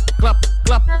 clap, clap,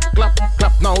 clap, clap,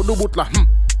 clap. Now do bout la,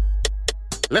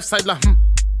 left side la,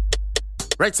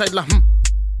 right side la,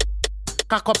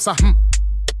 cock up sa,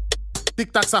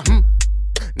 tic tac sa,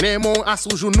 Nemo à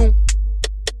sous genou.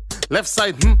 Left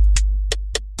side,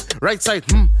 right side,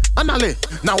 en allez.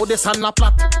 Now descend la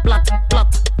plat, plat, plat,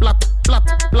 plat, plat,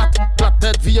 plat, plat.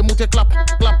 Tête vie moute clap,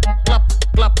 clap, clap,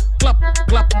 clap, clap,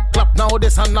 clap, clap. Now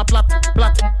descend la plat,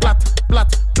 plat, plat, plat,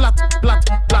 plat, plat,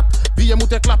 plat. Vie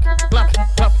moute clap, clap,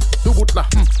 clap. Do bout la,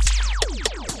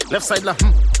 left side la,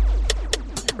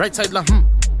 right side la,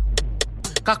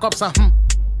 cock up sa,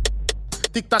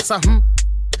 tic tac sa,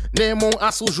 Nemo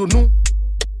à sous genou.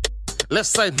 Left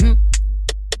side,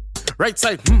 right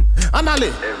side, en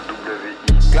allez.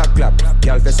 Clap, clap,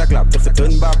 girl fait ça clap.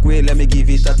 Turn back way, let me give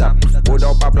it a tap.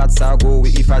 Boda ou pas plat ça go,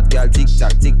 oui, if at girl tic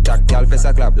tac, girl fait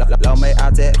ça clap. La main à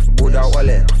terre, boda ou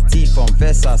allez. T-form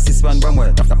fait ça, 6 man pas moi.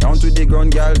 Down to the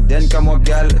ground, girl, then come up,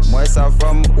 girl. Moi ça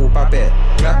femme au papier.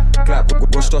 Clap, clap,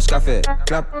 gauche touche café.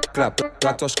 Clap, clap,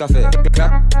 droite touche café.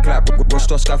 Clap, clap, gauche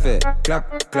touche café. Clap,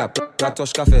 clap, droite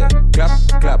touche café. Clap,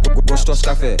 clap, gauche touche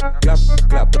café. Clap,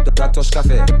 clap, droite touche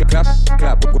café. Clap,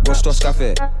 clap, gauche touche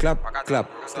café. Clap, clap.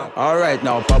 Alright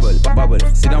now. Bubble, bubble,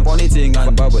 sit down on the thing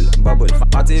and bubble, bubble.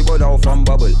 Party bud out from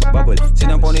bubble, bubble. Sit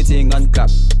down on the thing and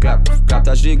clap, clap, clap.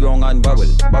 Touch the ground and bubble,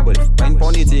 bubble. Fine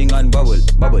on the thing and bubble,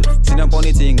 bubble. Sit down on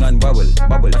the thing and bubble,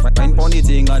 bubble. Fine on the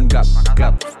thing and clap,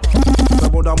 clap. Fais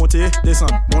bon da monter,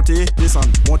 descendre, monter, descendre,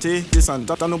 monter,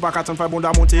 descendre. T'as nous pas qu'à t'en faire bon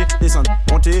da monter, descendre,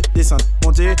 monter, descendre,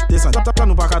 monter, descendre. T'as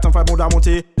nous pas qu'à t'en faire bon da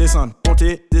monter, descendre,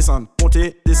 monter, descendre,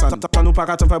 monter, descendre. T'as nous pas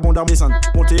qu'à t'en faire bon da descendre,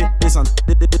 monter, descendre,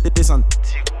 descendre.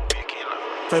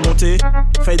 Fais monter,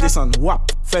 fais descendre, wap.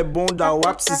 Fais bon da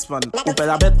wap, 6 man. Ou paie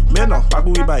la bête, mais non, pas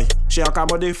goût bye. J'ai un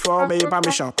camode fort, mais il est pas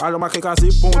méchant. Alors ma casé,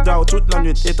 bon da toute la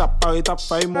nuit. Étape par étape,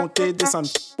 fais monter, descendre.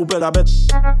 Ou paie la bête,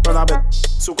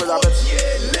 sous que la bête.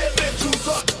 Levez tous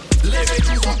autres, levez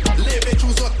tous autres, levez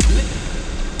tous autres.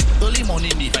 Only money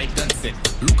in the vibe dance.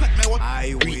 Look at my what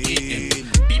I win.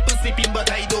 People sleeping,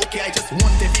 but I don't care. I just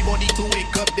want everybody to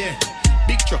wake up there.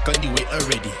 Big truck on the way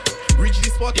already. Reach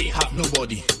the spot, they have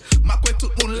nobody. Makwe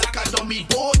tout moun like a dummy.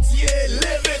 Botier,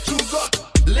 levez tous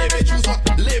autres, levez tous autres,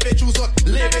 levez tous autres,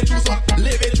 levez tous autres,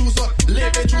 levez tous autres,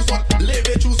 levez tous autres,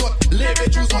 levez tous autres, levez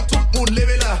tous autres. Tout moun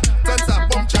levez là, Tansa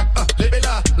bomb chat, levez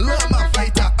là, Loma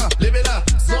fighter, levez là,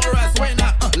 Zora's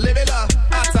winner, levez là,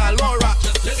 Ata Laura.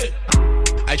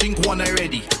 I drink one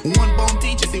already, one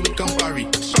bounty, just say we come parry.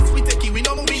 Shots we take it, we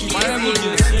know we need.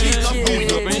 Keep up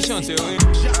going up.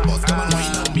 Jack boss come and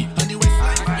wine on me.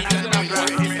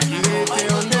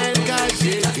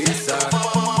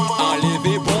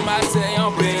 Enlevé bon matin,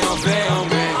 en vrai, en vrai, en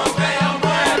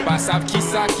vrai. Pas savent qui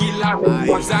ça, qui l'a,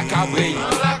 on ça cabré.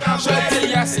 Je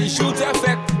t'ai assez chaud, t'es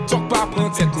fait, donc pas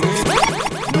prendre cette nuit.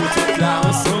 Nous tous là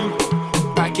ensemble,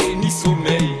 pas qu'est ni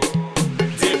sommeil.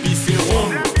 Depuis c'est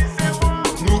rond,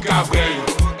 nous cabré.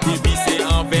 Depuis c'est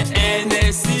en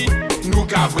NSI, nous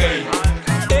cabré.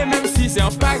 Et même si c'est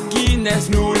en pas Guinness,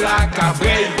 nous la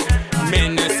cabré. Mais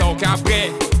ne sont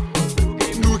cabré,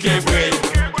 nous cabré.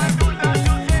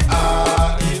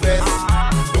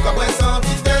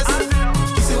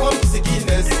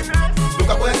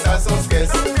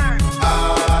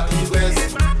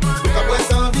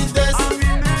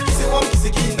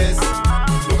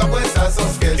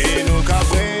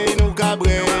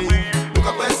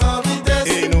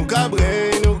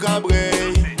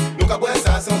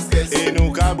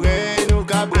 Nous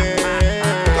cabré,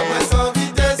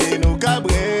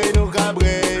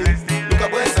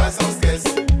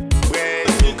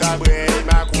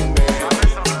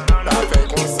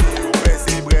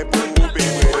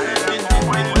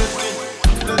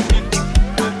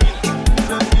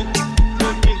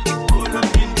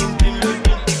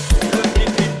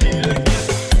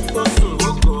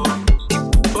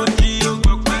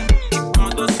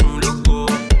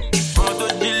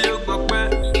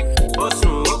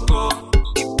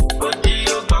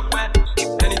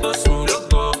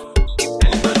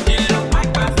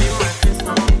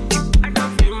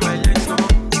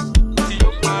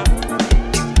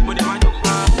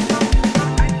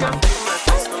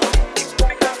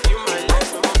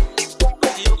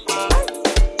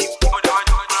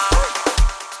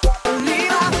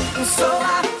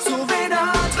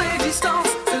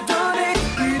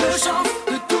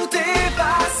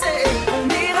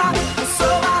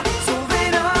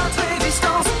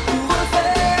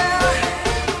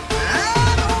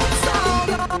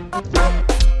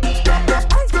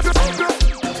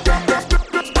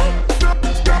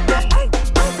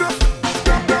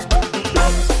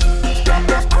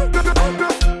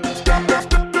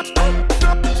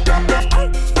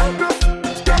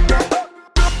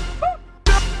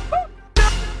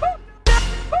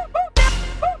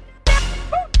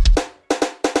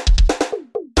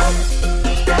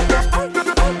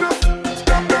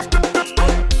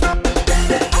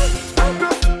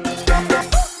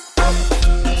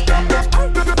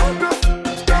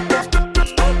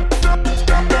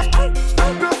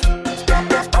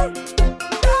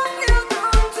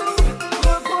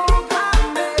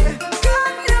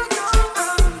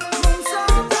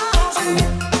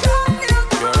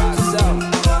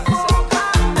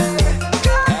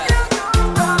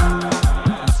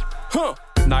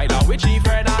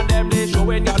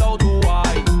 when you're out to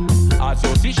wine. As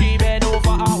you see she bend over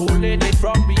and holding it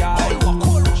from behind.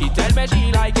 She tell me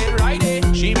she like it right, eh?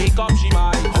 She make up she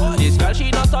mind. This girl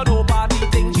she not a no party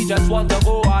thing, she just want to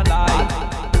go online.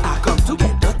 I come to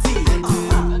get dirty,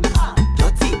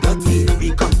 dirty, dirty.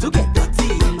 We come to get dirty,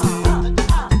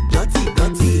 dirty,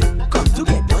 dirty. Come to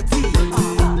get dirty,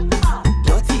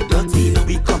 dirty, dirty.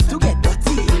 We come to get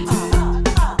dirty, dirty.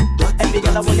 Every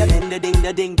girl I want you bend the ding,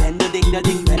 the ding, bend the ding, the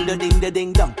ding, bend the ding, the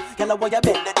ding, dong. Girl I want you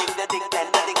bend the ding, the ding,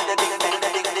 bend the ding, the ding, bend the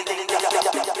ding, the ding, ding.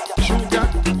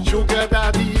 Sugar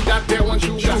daddy, that there one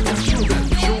sugar.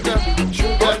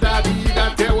 Sugar daddy,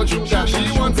 that there one sugar.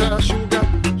 She wants a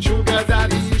sugar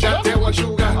daddy, that there one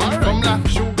sugar. From la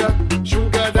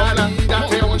sugar daddy, that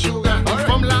there one sugar.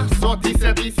 From la sortie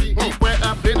c'est ici, where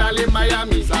up in alley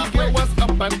Miami. It was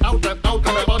up and out and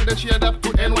about the shade up to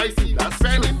NYC.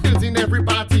 Spending bills in every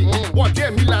party. What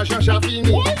game me la Jean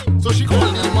fini. So she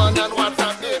called him on and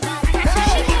WhatsApp baby.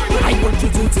 I want you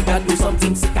to tick and do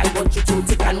something sick. I want you to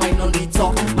tick and wine on the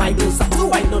top. My girls have to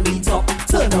wine on the top.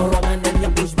 Turn around and then you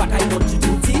push back. I want you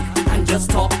to tick and just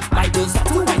talk. My girls have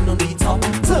to wine on the top.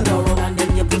 Turn around and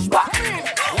then you push back.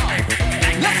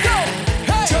 Let's go!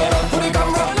 Hey! Turn up for the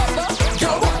camera. Go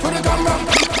up for the camera.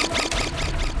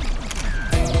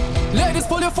 Ladies,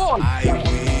 pull your phone.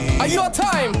 Are you on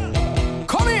time?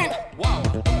 Come in. Wow.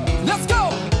 Let's go.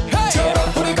 Hey! Turn up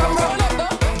for the camera.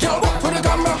 Go up for the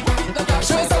camera.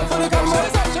 Show yourself for the camera.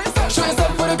 Show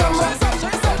yourself for the camera.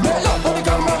 Roll up for the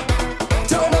camera.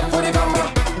 Turn up for the camera.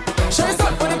 Show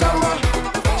yourself for the camera.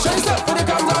 Show yourself for the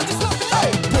camera.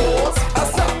 Hey, pause and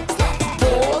stop.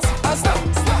 Pause and stop.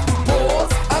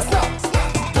 Pause and stop.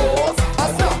 Pause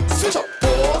and stop. Switch up.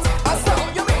 Pause and stop.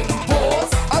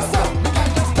 Pause and stop.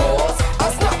 Pause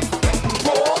and stop.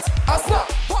 Pause and stop.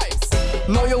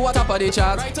 Know you what up for the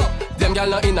chat? Right up. Them gyal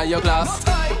not inna your class.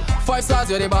 5 stars,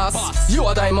 you're the boss. You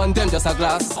a diamond, them just a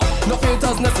glass. No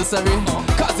filters necessary,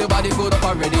 cause your body good up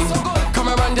already. Come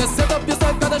around, just set up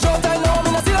yourself, got a show time now.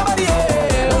 Me not see nobody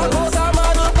here. Put a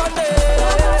man up on there.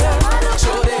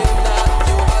 Show them that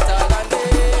you hotter than them.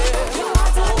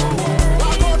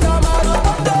 Put a man up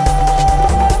on there.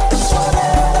 Show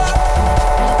them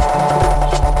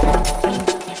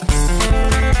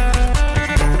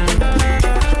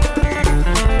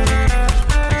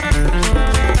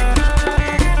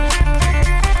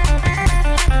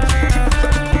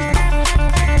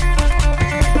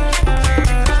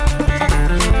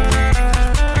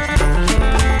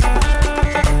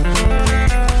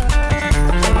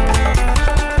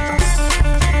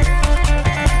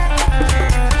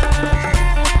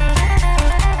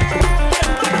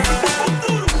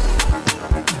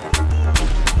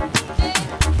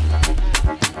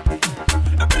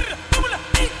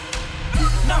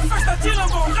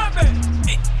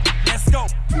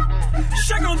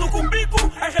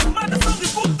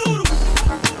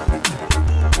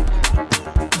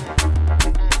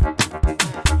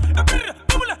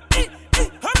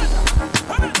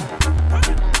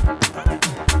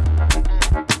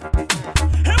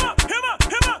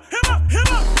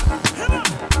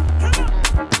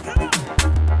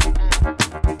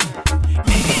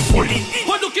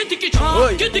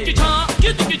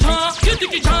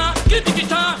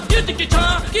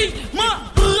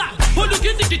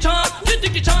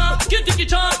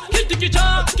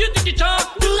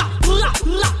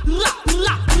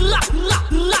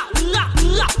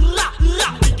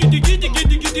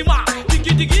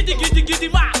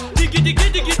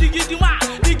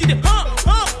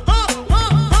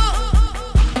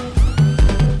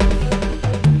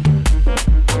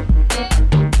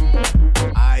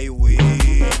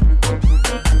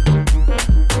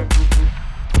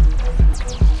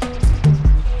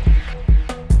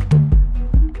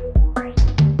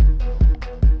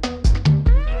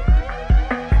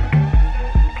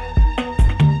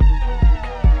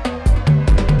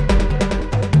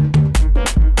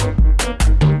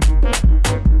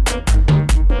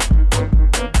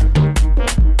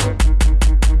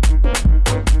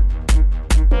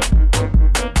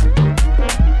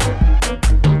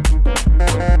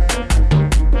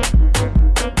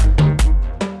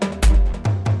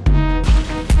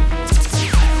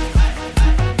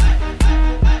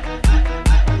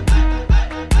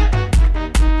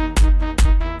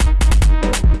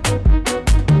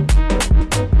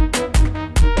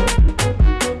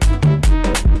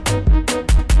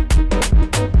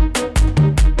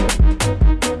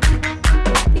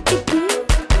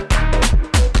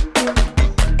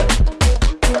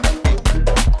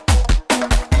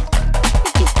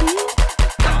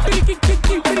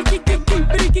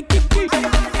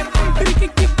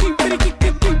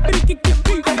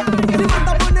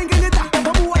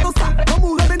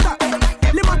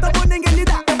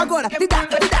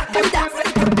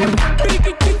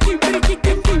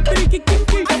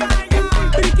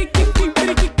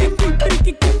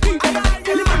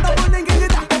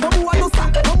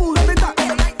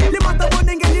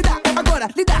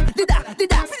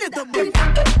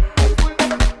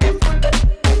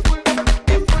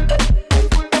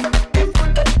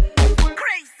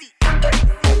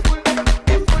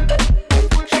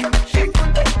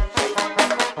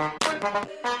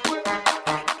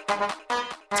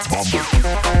Mambo.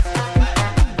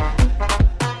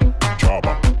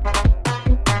 Chaba.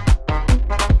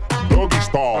 Doggy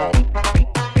style.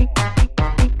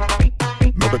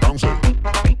 No te canses.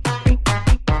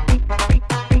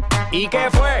 ¿Y qué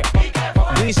fue?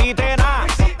 No hiciste nada.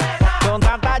 Con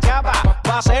tanta chapa,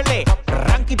 va a hacerle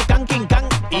ranking can king can.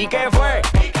 ¿Y qué fue?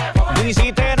 No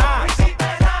hiciste nada.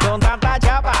 Con tanta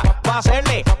chapa, va a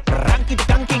hacerle ranking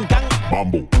can king can.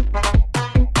 Mambo.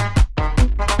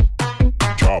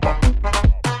 Chaba.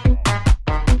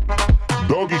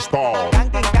 Doggy style.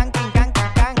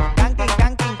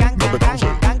 No te canses.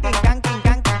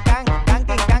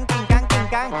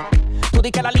 Tú di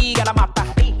que la liga la mata.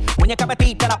 Muñeca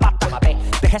metiste la pata.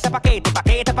 Deja ese paquete,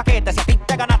 paquete, paquete. Si a ti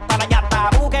te ganaste la ñata,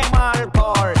 busquen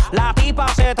alcohol. La tipa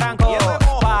se trancó.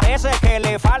 Parece que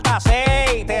le falta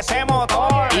aceite ese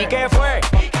motor. ¿Y qué fue?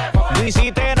 No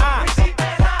hiciste nada.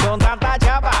 Con tanta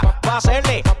chapa, va a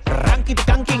hacerle ranking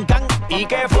can king can. ¿Y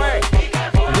qué fue?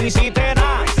 No hiciste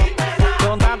nada.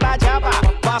 Con tanta chapa,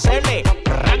 va a hacerle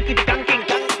ranking can king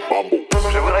can.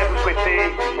 Je voudrais vous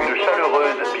souhaiter une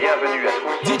chaleureuse bienvenue à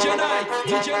tous. DJ Night,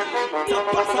 DJ Night, ça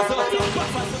passe à ça, ça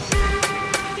passe à ça.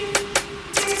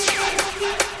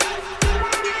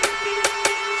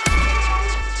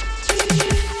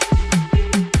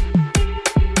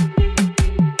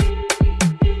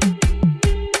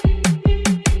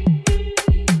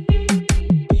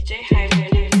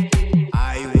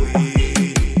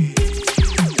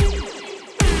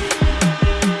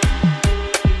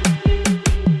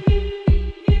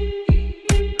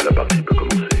 La partie peut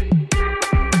commencer.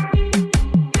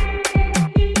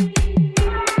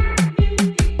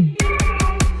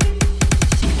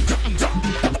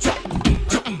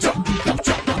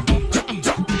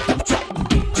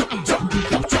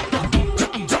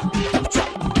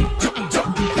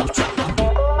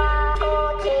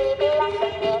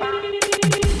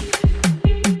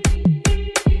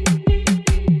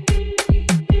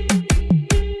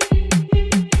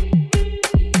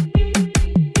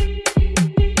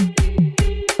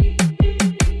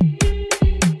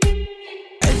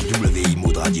 FWI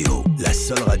Mood Radio, la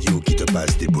seule radio qui te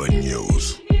passe des bonnes news.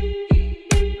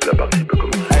 La partie peut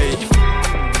commencer.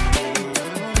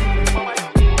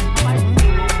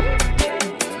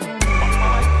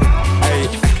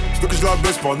 Veux que je la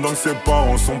baisse pendant que ses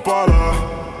parents sont pas là.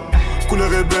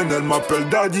 Couleur ébène, elle m'appelle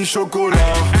Daddy Chocolat.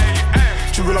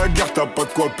 Tu veux la guerre, t'as pas de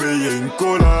quoi payer une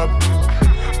collab.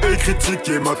 Et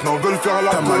critiquer, maintenant veulent faire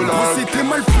la collab. T'as mal bossé, t'es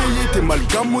mal payé, t'es mal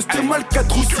gamos, t'es mal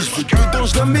 4 roues. Si je veux dedans,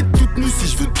 je la mets toute nue. Si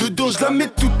je veux dedans, je la mets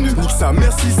toute nue. Nique sa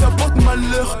mère si ça porte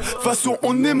malheur. Façon,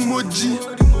 on est maudit.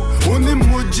 On est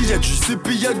maudit, y'a du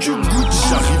CP, y'a du Gucci.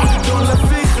 J'arrive dans la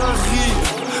Ferrari.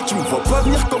 Tu me vois pas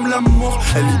venir comme la mort.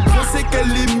 Elle est bien sec,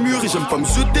 elle est mûre. Et j'aime pas me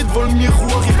jeter devant le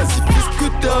miroir. Et vas-y, fais ce que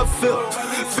t'as à faire.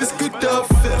 Fais ce que t'as à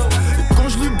faire. Et quand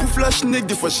je lui bouffe la schneck,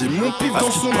 des fois j'ai mon pif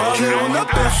dans son cœur. On a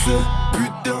percé.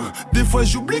 Putain, des fois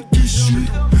j'oublie qui je suis.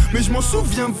 Mais je m'en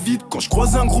souviens vite quand je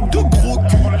croise un groupe de gros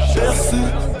culs. Percé,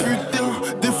 putain,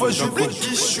 des fois j'oublie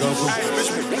qui je suis.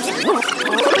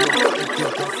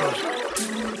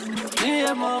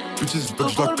 Bitches, c'est pas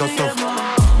que je la casse.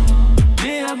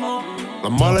 La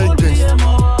mala est gangsta.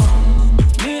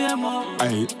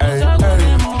 Hey, hey,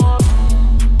 hey.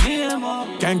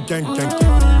 Gang, gang, gang.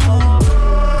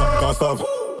 Cassave.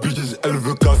 Bitches, elle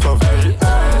veut cassave.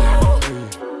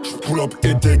 J'pull up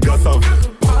et tes gars savent.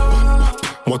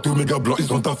 Moi, tous mes gars blancs,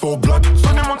 ils ont taffé au black.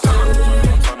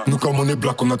 Nous, comme on est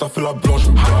black, on a taffé la blanche.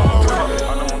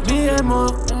 Billet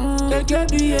mort, quelqu'un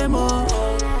billet mort.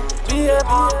 Billet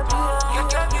mort,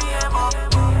 quelqu'un billet mort.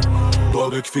 Toi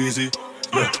avec Fizzy,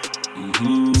 yeah.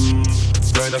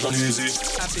 Plein d'argent easy.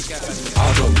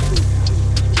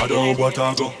 Adam, boîte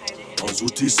à gants. En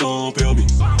outils sans permis.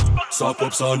 Ça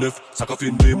pop, ça neuf. Ça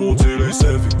café démonter les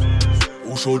servies.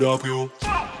 Ou chaud d'après,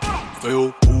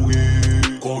 Féo, pourri.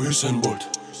 Quand Usain Bolt.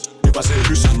 Dépassé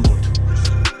Usain Bolt.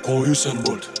 Quand Usain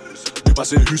Bolt.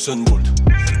 Dépassé Usain Bolt.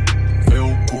 Féo,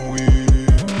 pourri.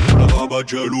 La rabat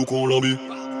gel ou qu'on l'a mis.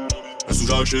 Un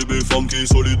sous-jacques chez des femmes qui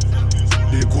sont solides.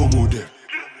 Des gros modèles.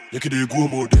 Y'a que des gros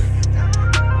modèles.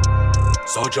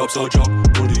 Ça job,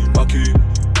 on dit maquis.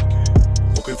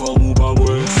 Ok, femme ou pas,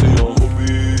 ouais, c'est un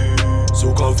hobby. C'est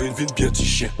au café, une vie bien petit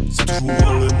chien. C'est toujours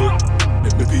dans les mains.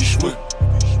 Mes biches, ouais.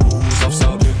 Vous savez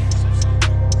ça bien.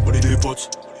 On est des potes,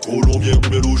 colombiens ou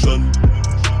mélogènes.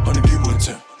 On est des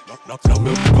moitiés, la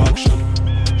même action.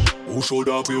 Au chaud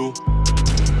d'après,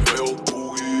 fais au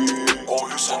pourri. Quand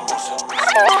je sens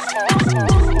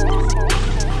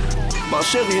Ma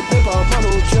chérie n'est pas mal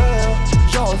au cœur.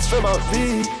 J'en refais ma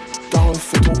vie, t'as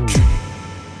refait ton cul.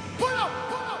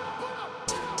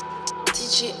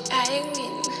 DJ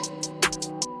Irene.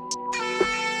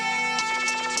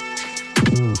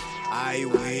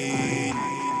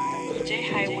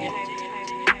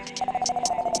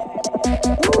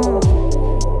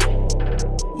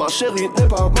 chérie n'est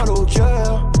pas mal au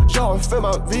cœur. J'ai refait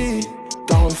ma vie,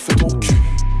 t'as refait ton cul.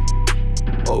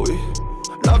 Oh oui,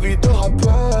 la vie de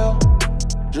rappeur.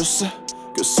 Je sais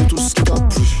que c'est tout ce qui t'a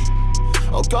plu.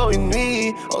 Encore une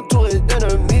nuit, entouré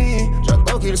d'ennemis.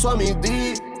 J'attends qu'il soit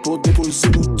midi pour déposer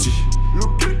l'outil.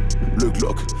 Le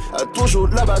Glock a toujours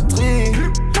de la batterie.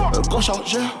 Un grand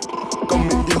chargeur comme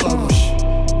mes Irami.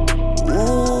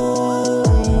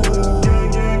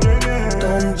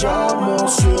 Ton diamant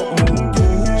sur mon dos.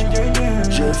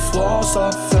 J'ai froid, ça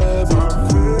fait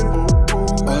beaucoup.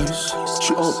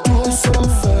 J'suis entouré, c'est la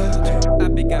fête.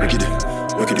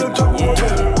 Look at it,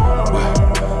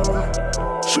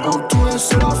 j'suis entouré,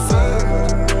 c'est la fête.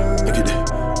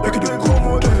 Look at it, gros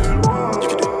modèle.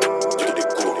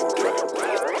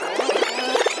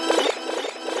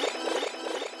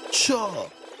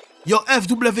 Your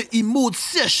FWE Mood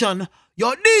Session.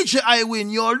 Your DJ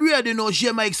Iwin, you already know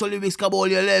J-Mike Solivis Kabol,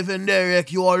 your 11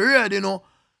 Derek, you already know.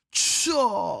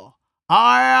 Sure.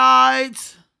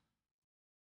 Alright.